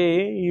end of the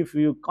day, if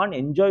you can't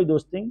enjoy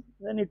those things,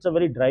 then it's a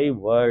very dry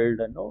world.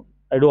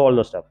 I do all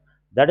the stuff.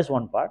 That is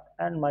one part.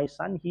 And my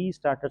son, he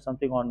started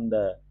something on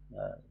the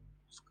uh,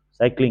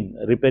 cycling,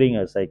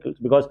 repairing cycles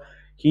because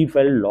he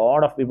felt a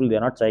lot of people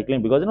they're not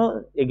cycling because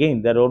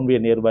again there won't be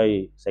a nearby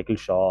cycle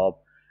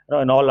shop,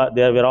 and all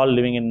they were all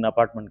living in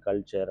apartment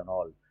culture and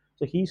all.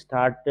 So he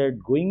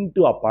started going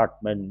to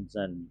apartments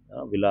and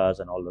villas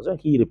and all those. And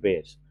he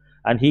repairs,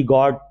 and he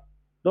got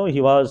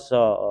he was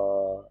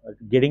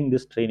getting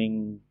this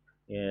training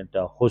at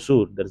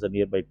Hosur. There's a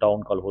nearby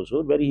town called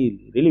Hosur where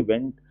he really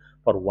went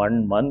for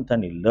 1 month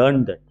and he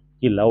learned that.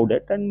 He loved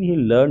it and he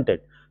learned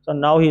it. So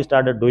now he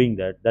started doing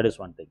that. That is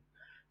one thing.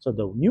 So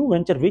the new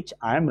venture which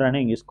I am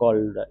running is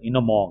called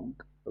Inamong,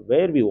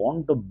 where we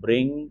want to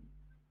bring.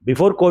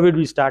 Before COVID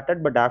we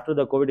started, but after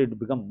the COVID it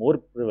become more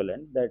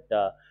prevalent that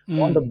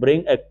want to Mm.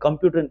 bring a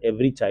computer in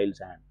every child's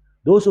hand.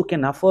 Those who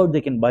can afford,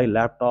 they can buy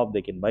laptop,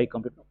 they can buy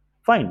computer.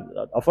 Fine,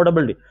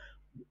 affordability.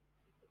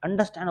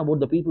 Understand about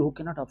the people who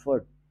cannot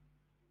afford.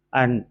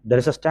 And there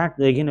is a stat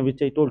again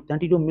which I told: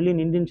 32 million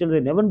Indian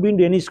children never been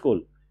to any school.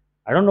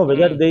 I don't know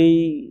whether Mm. they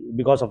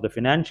because of the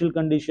financial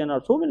condition or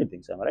so many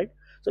things. Am I right?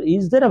 So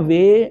is there a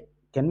way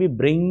can we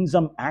bring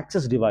some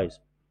access device?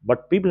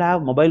 But people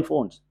have mobile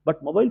phones,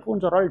 but mobile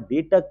phones are all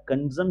data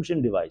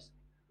consumption device.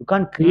 You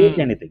can't create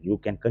Mm. anything. You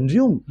can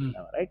consume. Mm.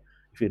 Am I right?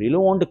 If you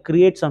really want to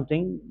create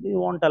something, you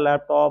want a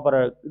laptop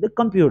or the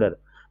computer.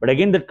 But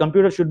again, that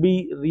computer should be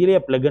really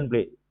a plug and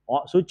play.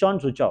 Switch on,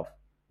 switch off,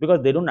 because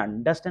they don't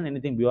understand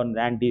anything beyond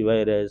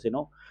antivirus.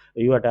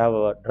 You have to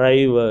have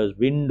drivers,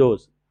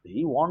 Windows.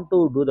 They want to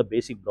do the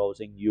basic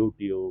browsing,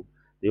 YouTube.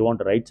 They want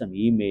to write some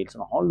emails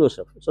and all those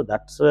stuff. So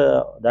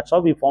that's how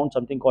we found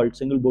something called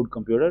single board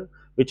computer,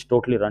 which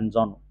totally runs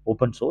on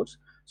open source.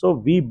 So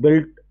we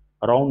built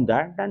around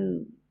that,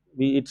 and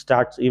it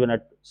starts even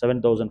at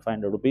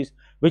 7,500 rupees,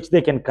 which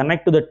they can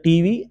connect to the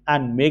TV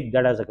and make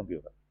that as a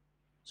computer.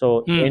 So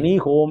Mm. any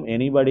home,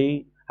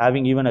 anybody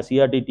having even a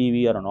CRT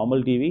TV or a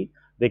normal TV,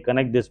 they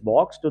connect this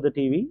box to the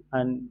TV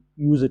and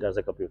use it as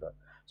a computer.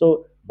 So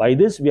by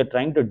this, we are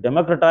trying to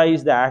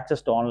democratize the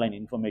access to online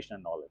information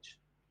and knowledge,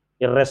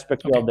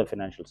 irrespective of Okay. the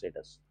financial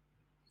status.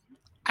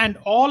 And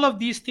all of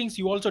these things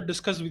you also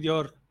discuss with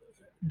your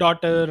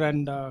daughter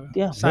and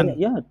Yeah, son.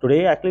 yeah.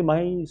 Today, actually,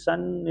 my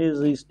son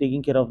is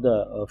taking care of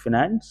the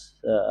finance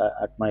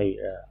at my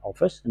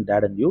office in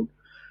Dad and You,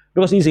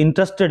 because he's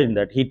interested in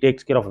that. He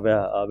takes care of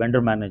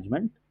vendor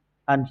management,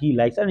 and he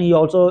likes, and he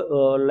also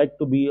like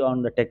to be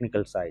on the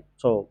technical side.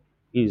 So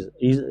he's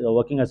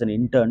working as an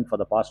intern for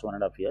the past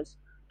 1.5 years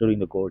during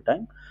the COVID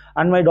time.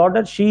 And my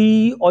daughter,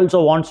 she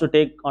also wants to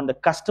take on the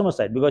customer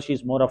side because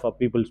she's more of a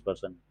people's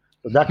person.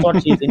 So that's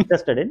what she's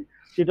interested in.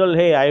 She told,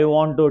 "Hey, I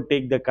want to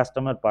take the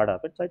customer part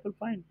of it." So I told,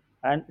 "Fine."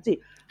 And see,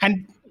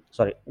 And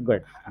sorry, go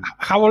ahead.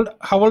 how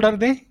old are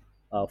they?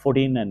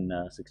 14 and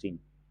 16.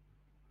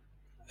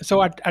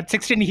 So at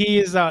 16 he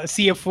is a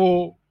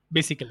CFO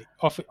basically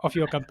of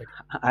your company.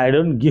 I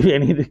don't give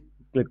any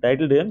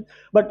title to him,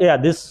 but yeah,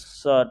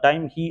 this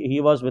time he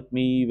was with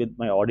me with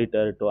my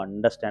auditor to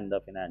understand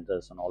the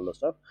finances and all the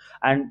stuff.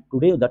 And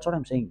today, that's what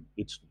I'm saying.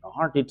 It's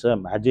not. It's a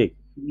magic.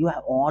 You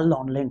have all the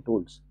online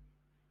tools.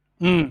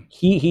 Mm.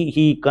 He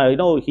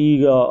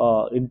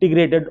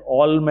integrated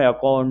all my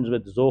accounts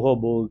with Zoho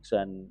Books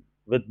and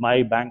with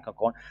my bank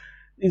account.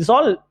 It's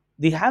all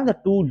they have the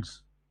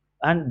tools,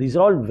 and these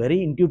are all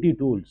very intuitive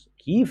tools.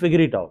 He figured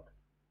it out.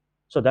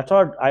 So that's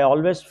what I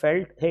always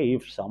felt. Hey,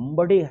 if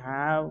somebody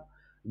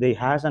they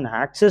has an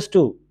access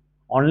to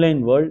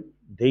online world,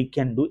 they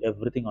can do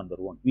everything on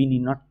their own. We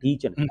need not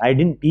teach anything. Mm. I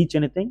didn't teach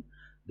anything.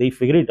 They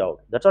figure it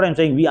out. That's what I'm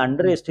saying. We Mm.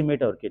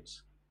 underestimate our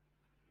kids.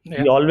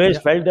 Yeah. We always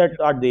Yeah. felt that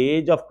at the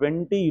age of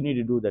 20 you need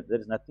to do that. There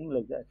is nothing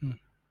like that. Mm.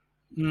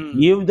 Mm.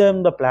 Give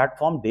them the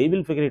platform, they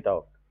will figure it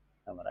out.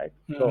 Am I right?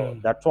 So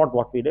Mm. that's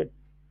what we did.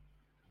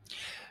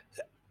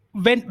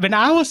 When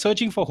I was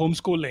searching for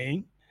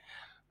homeschooling,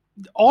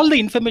 all the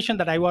information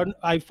that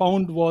I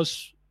found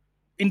was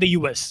in the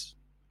US.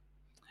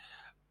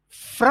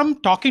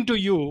 From talking to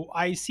you,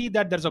 I see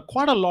that there's a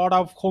quite a lot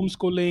of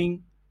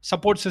homeschooling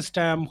support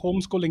system,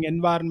 homeschooling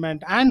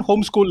environment, and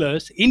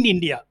homeschoolers in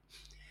India.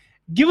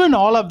 Given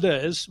all of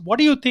this, what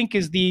do you think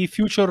is the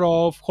future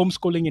of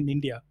homeschooling in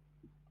India?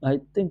 I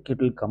think it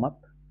will come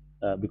up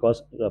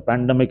because the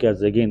pandemic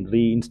has again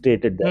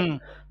reinstated that, Hmm.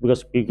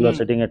 because people are Hmm.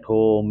 sitting at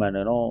home and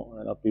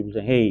people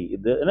say, hey,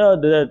 there are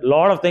a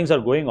lot of things are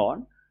going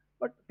on,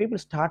 but people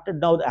started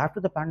now after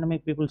the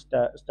pandemic. People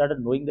started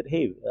knowing that,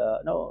 hey,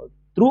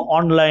 through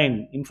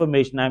online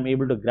information, I'm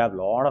able to grab a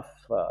lot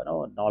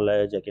of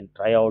knowledge. I can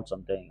try out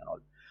something and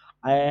all.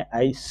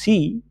 I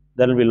see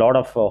there will be a lot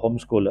of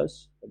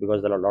homeschoolers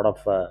because there are a lot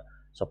of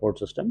support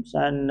systems,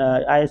 and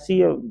I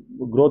see a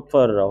growth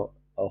for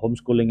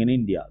homeschooling in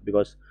India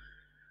because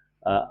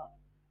uh,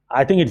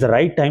 I think it's the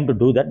right time to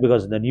do that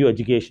because the new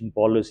education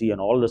policy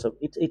and all this.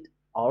 It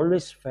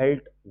always felt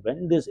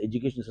when this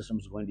education system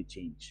is going to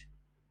change,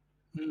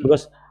 Hmm.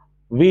 because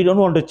we don't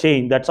want to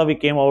change. That's how we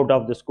came out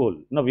of the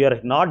school. No, we are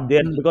not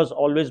there Hmm. because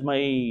always my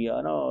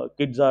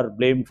kids are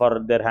blamed for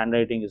their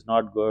handwriting is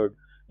not good.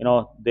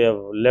 They have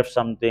left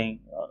something,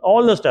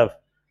 all the stuff.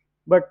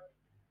 But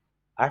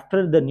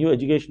after the new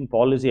education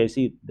policy, I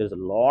see there's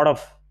a lot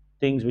of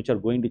things which are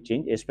going to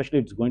change. Especially,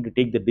 it's going to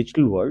take the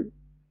digital world.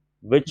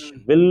 which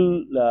Mm.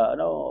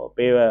 will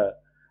pave a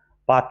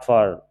path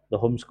for the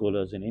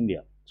homeschoolers in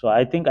India. So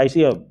I think I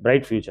see a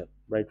bright future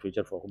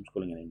for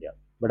homeschooling in India.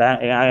 But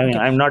Okay.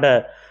 I'm not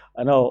a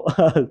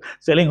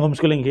selling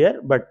homeschooling here,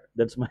 but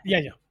that's my Yeah,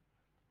 yeah.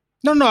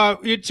 No, no,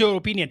 it's your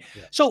opinion.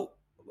 yeah. So,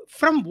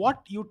 from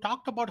what you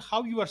talked about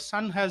how your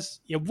son has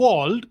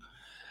evolved,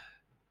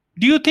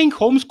 do you think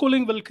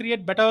homeschooling will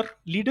create better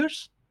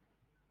leaders?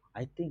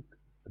 I think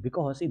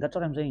because see that's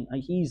what I'm saying.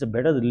 He's a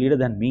better leader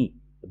than me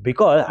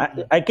because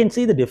Mm. I can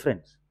see the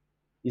difference.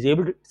 He's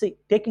able to see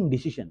taking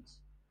decisions.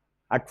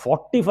 At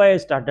 45, I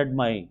started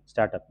my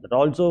startup. That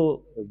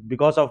also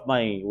because of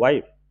my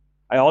wife.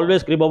 I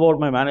always crib about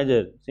my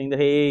manager, saying that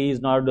hey, he's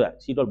not.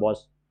 She told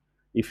boss,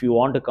 if you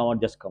want to come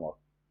out, just come out.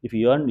 If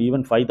you earn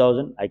even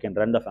 5,000, I can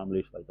run the family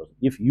with 5,000.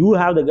 If you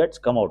have the guts,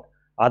 come out.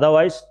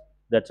 Otherwise,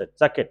 that's it.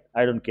 Suck it.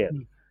 I don't care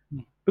Mm.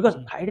 Mm. because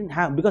Mm. I didn't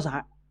have because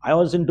I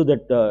was into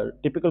that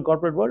typical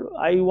corporate world.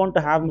 I want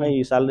to have Mm.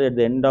 my salary at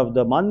the end of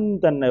the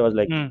month, and I was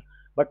like, Mm.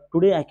 but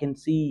today I can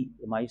see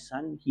my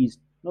son. He's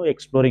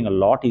exploring a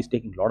lot. He's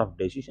taking a lot of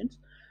decisions.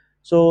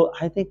 So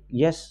I think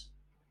yes,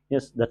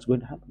 yes, that's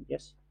going to happen.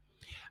 Yes.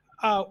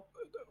 Uh,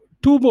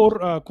 Two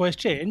more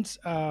questions,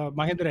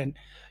 Mahendran.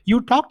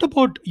 You talked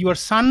about your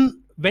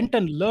son went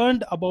and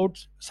learned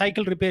about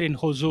cycle repair in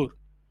Hosur.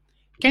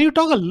 Can you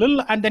talk a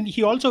little, and then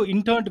he also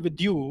interned with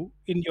you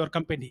in your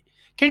company.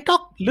 Can you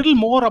talk a little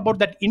more about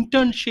that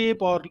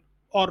internship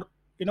or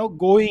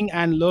going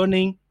and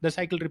learning the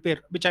cycle repair,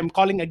 which I'm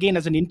calling again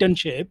as an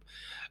internship.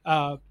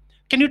 Uh,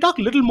 can you talk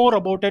a little more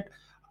about it?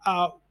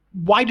 Uh,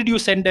 why did you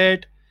send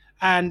it?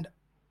 And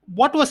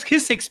what was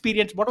his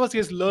experience? What was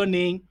his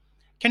learning?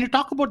 Can you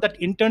talk about that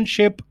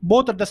internship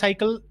both at the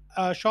cycle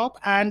shop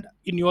and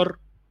in your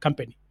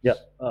company? Yeah.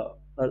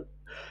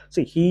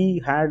 See,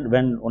 he had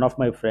when one of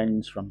my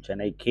friends from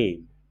Chennai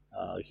came,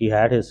 he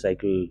had his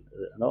cycle,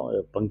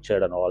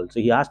 punctured and all. So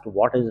he asked,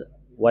 "What is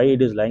why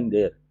it is lying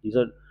there?" He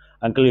said,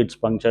 "Uncle, it's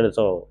punctured,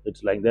 so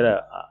it's lying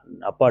there.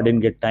 Appa didn't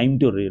get time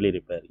to really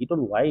repair." He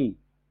told why,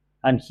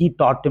 and he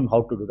taught him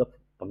how to do the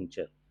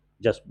puncture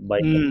just by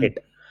the Mm. hit.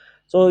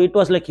 So it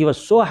was like he was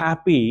so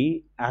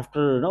happy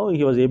after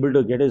he was able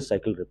to get his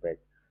cycle repaired.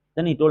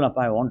 Then he told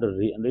Appa, I want to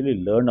really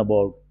learn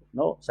about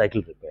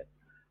cycle repair.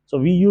 So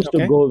we used to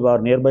Okay. go.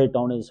 Our nearby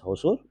town is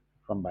Hosur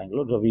from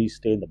Bangalore, so we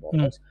stay in the Mm.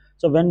 borders.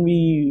 So when we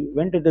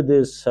went into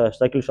this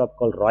cycle shop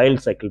called Royal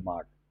Cycle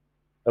Mart,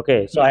 okay,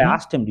 so I Mhm.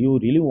 asked him, "Do you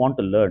really want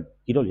to learn?"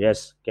 He told,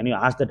 "Yes." Can you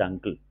ask that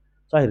uncle?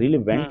 So I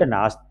really went Mm. and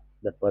asked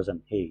that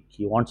person, "Hey,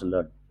 he wants to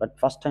learn." But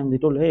first time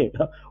they told, "Hey,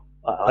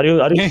 are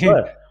you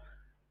sure?"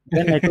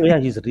 Then I told, "Yeah,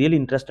 he's really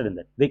interested in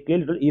that." They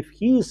clearly told, "If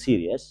he is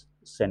serious,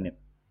 send him."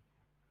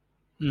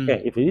 Okay,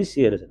 Mm. if he is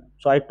serious enough.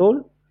 So I told,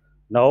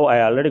 "No, I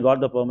already got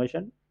the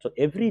permission." So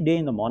every day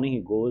in the morning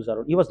he goes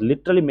around. He was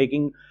literally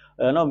making,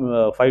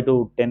 5 to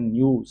 10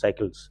 new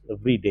cycles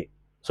every day.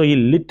 So he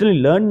literally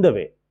learned the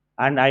way,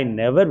 and I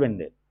never went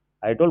there.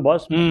 I told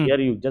boss, from Mm. here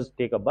you just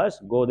take a bus,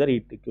 go there.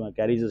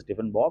 Carries his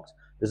tiffin box.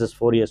 This is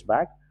 4 years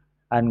back,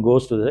 and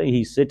goes to the.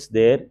 He sits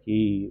there. He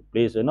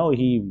plays.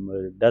 He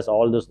does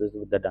all this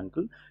with that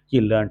uncle.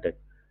 He learned it.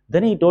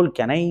 Then he told,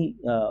 "Can I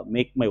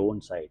make my own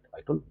site?"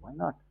 I told, "Why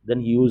not?" Then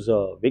he used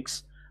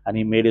Wix and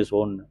he made his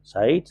own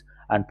sites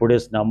and put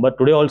his number.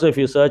 Today also, if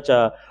you search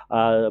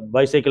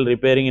bicycle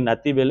repairing in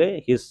Attibele,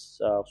 his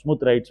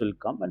smooth rides will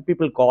come and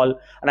people call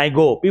and I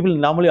go. People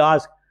normally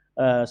ask,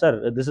 "Sir,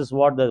 this is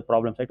what the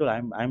problem." I told,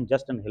 I'm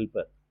just an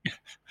helper.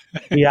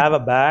 We have a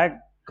bag,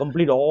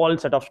 complete all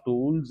set of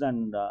tools,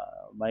 and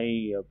my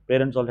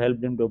parents all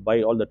helped him to buy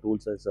all the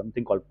tools. There's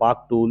something called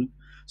Park Tool.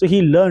 So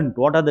he learned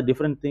what are the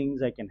different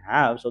things I can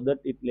have, so that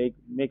it like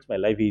makes my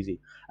life easy.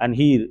 And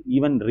he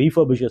even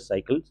refurbishes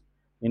cycles.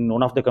 In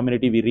one of the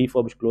community, we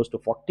refurbished close to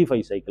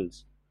 45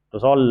 cycles. It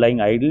was all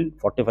lying idle,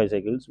 45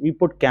 cycles. We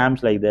put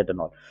camps like that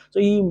and all. So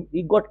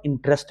he got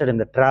interested in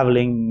the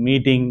traveling,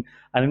 meeting,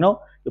 and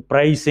the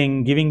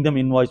pricing, giving them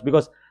invoice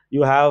because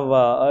you have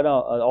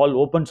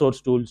all open source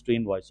tools to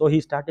invoice. So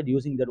he started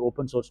using that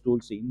open source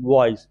tools to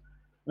invoice,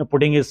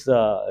 putting his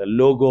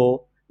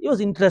logo. He was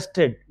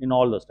interested in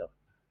all the stuff.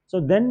 So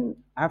then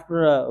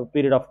after a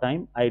period of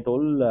time, I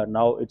told,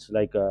 now it's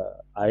like,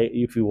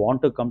 if you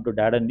want to come to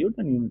Dad and You,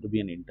 then you need to be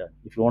an intern.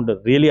 If you want to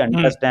really Mm.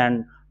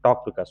 understand,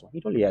 talk to customer.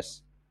 He told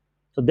yes.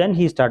 So then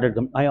he started.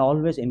 I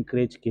always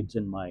encourage kids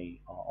in my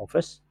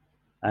office,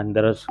 and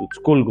there are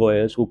school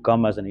goers who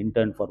come as an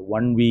intern for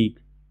 1 week,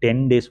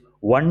 10 days,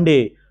 one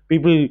day.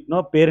 People,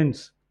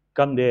 parents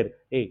come there.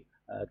 Hey,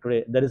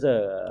 today there is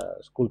a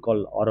school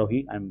called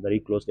Arohi. I'm very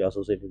closely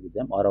associated with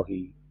them.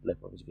 Arohi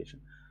Life of Education.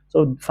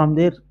 So from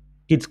there,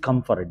 kids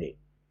come for a day.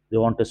 They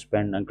want to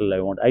spend. Uncle, I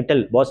want. I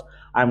tell boss,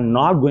 I'm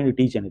not going to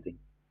teach anything.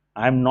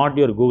 I'm not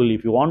your Google.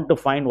 If you want to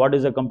find what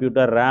is a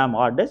computer, RAM,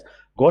 hard disk,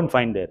 go and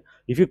find there.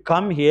 If you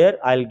come here,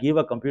 I'll give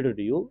a computer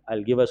to you.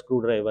 I'll give a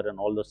screwdriver and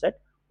all the set.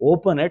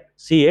 Open it,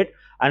 see it,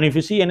 and if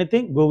you see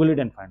anything, Google it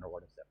and find out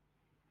what is there.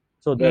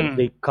 So that Mm.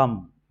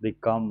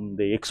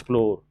 they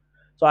explore.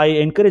 So I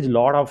encourage a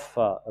lot of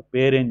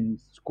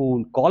parents,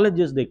 school,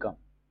 colleges. They come.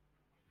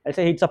 I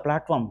say it's a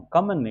platform.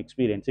 Come and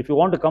experience. If you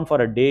want to come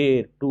for a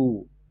day,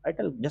 two, I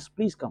tell just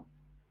please come.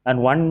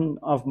 And one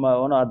of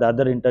the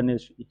other intern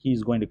is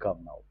he's going to come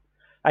now.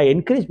 I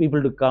encourage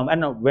people to come,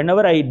 and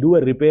whenever I do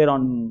a repair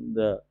on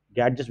the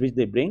gadgets which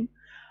they bring,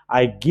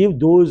 I give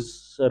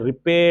those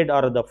repaired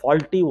or the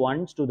faulty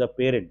ones to the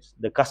parents,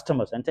 the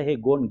customers, and say, hey,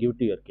 go and give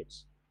to your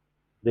kids.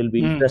 They'll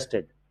be Mm.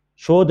 interested.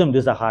 Show them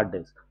this is a hard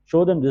disk.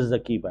 Show them this is a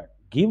keypad.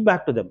 Give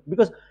back to them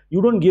because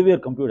you don't give your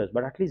computers,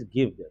 but at least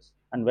give this.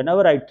 And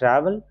whenever I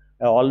travel,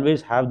 I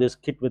always have this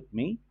kit with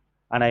me.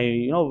 And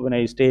when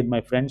I stay at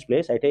my friend's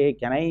place, I say, hey,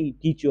 can I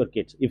teach your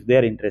kids if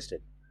they're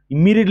interested?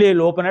 Immediately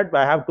I'll open it.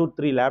 I have 2,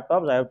 3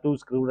 laptops. I have 2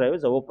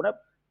 screwdrivers. I open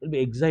up. They'll be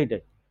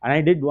excited. And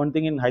I did one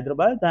thing in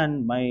Hyderabad,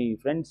 and my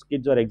friends'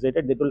 kids were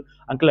excited. They told,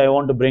 Uncle, I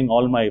want to bring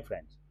all my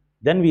friends.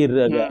 Then we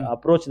Mm.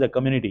 approached the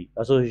community,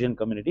 association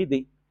community.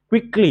 They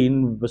quickly,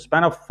 in the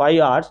span of 5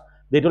 hours,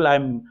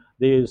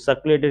 they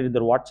circulated in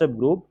their WhatsApp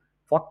group.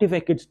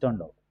 45 kids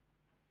turned out,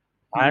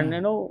 and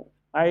Mm.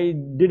 I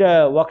did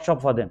a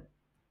workshop for them.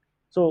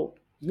 So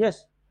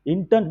yes,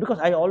 interns, because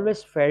I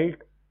always felt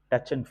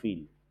touch and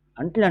feel.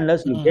 Until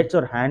unless you Mm. get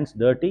your hands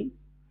dirty,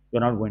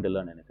 you're not going to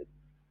learn anything.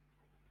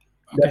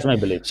 That's Okay.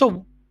 my belief.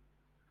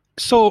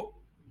 So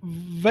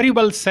very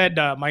well said,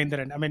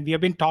 Mahindran. I mean, we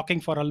have been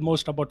talking for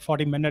almost about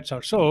 40 minutes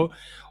or so.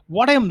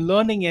 What I'm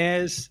learning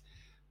is,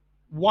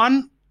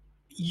 one,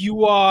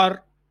 you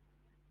are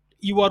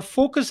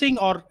focusing,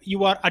 or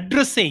you are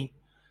addressing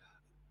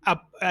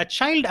a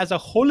child as a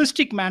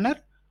holistic manner,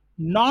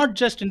 not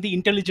just in the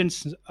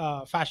intelligence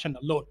fashion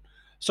alone.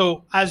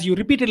 So, as you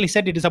repeatedly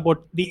said, it is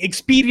about the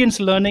experience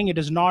learning. It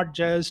is not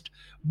just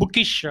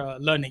bookish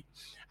learning.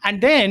 And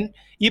then,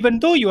 even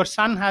though your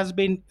son has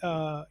been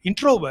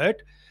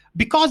introvert,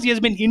 because he has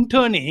been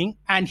interning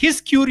and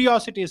his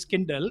curiosity is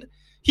kindled,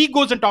 he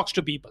goes and talks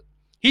to people.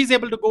 He's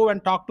able to go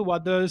and talk to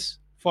others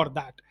for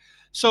that.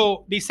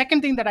 So, the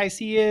second thing that I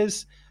see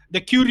is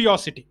the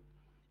curiosity.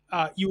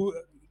 You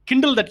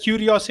kindle that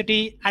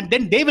curiosity, and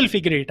then they will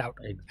figure it out.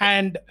 Exactly.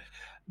 And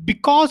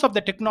because of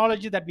the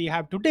technology that we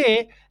have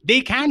today,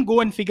 they can go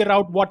and figure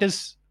out what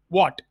is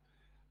what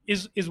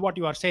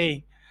you are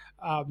saying.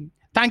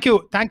 Thank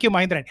you,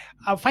 Mahindran.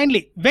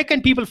 Finally, where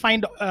can people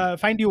find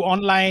you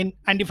online,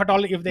 and if at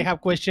all, if they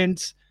have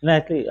questions? No,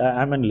 actually,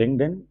 I'm on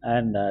LinkedIn,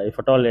 and if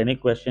at all any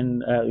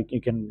question, you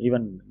can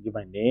even give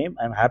my name.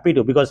 I'm happy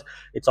to, because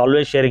it's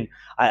always sharing.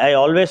 I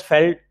always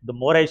felt the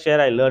more I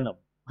share, I learn.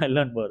 I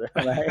learn more.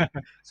 Right?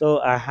 So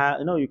I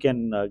have,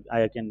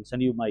 I can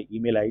send you my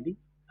email ID.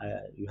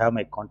 You have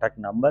my contact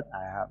number.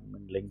 I have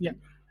in Yeah. LinkedIn.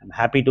 I'm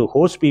happy to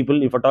host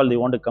people if at all they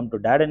want to come to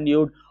Dad and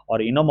Dude or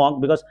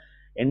Innomonk, because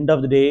end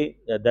of the day,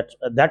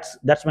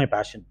 that's my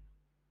passion.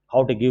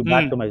 How to give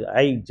back to Mm, my.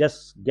 I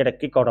just get a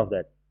kick out of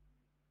that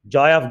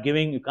joy of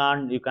giving. You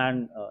can't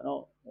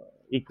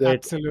equate. Yeah,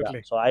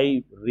 absolutely. so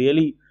I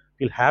really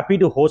feel happy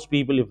to host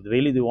people if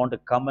really they want to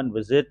come and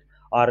visit,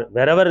 or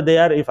wherever they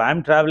are. If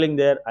I'm traveling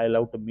there, I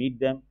love to meet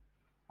them,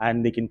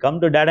 and they can come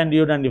to Dad and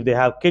Dude. And if they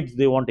have kids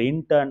they want to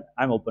intern,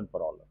 I'm open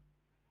for all of them.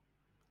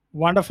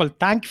 Wonderful.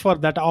 Thank you for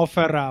that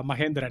offer,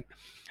 Mahendran.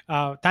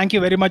 Thank you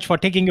very much for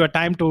taking your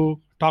time to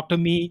talk to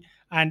me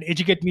and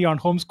educate me on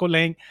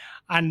homeschooling.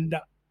 And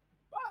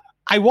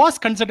I was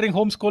considering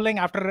homeschooling.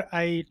 After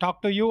I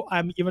talked to you,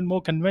 I'm even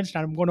more convinced.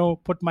 I'm going to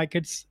put my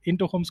kids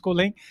into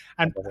homeschooling,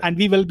 and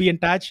we will be in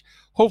touch.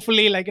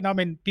 Hopefully, I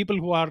mean, people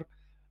who are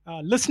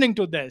listening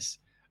to this,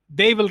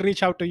 they will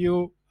reach out to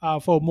you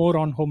for more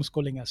on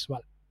homeschooling as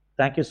well.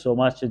 Thank you so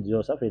much,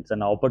 Joseph. It's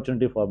an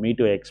opportunity for me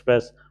to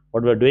express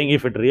what we're doing.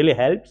 If it really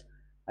helps,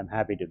 I'm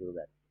happy to do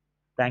that.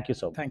 Thank you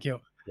so much. Thank you.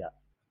 Yeah.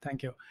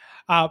 Thank you.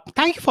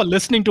 Thank you for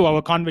listening to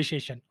our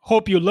conversation.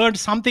 Hope you learned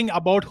something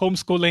about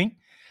homeschooling.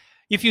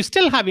 If you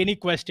still have any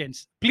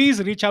questions,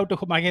 please reach out to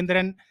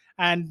Mahendran.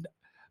 And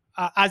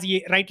as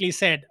he rightly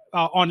said,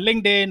 on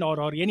LinkedIn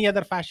or any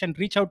other fashion,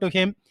 reach out to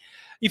him.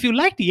 If you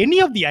liked any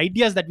of the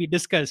ideas that we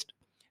discussed,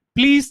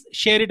 please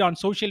share it on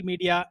social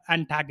media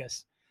and tag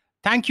us.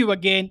 Thank you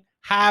again.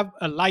 Have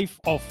a life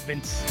of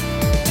wins.